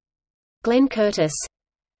 Glenn Curtis;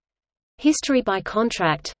 History by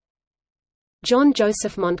contract; John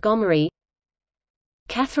Joseph Montgomery;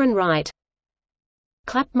 Catherine Wright;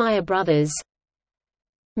 Clapmeyer brothers;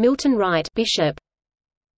 Milton Wright, Bishop;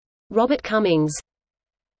 Robert Cummings;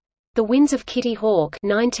 The Winds of Kitty Hawk,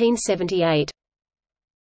 1978;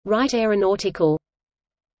 Wright Aeronautical;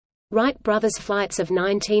 Wright Brothers Flights of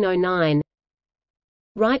 1909;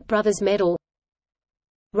 Wright Brothers Medal;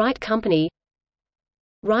 Wright Company;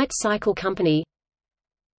 Wright Cycle Company;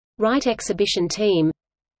 Wright Exhibition Team;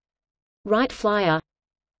 Wright Flyer;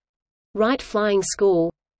 Wright Flying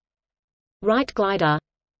School; Wright Glider.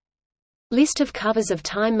 List of covers of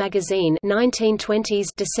Time magazine, 1920s,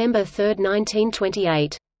 December 3,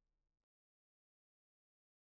 1928.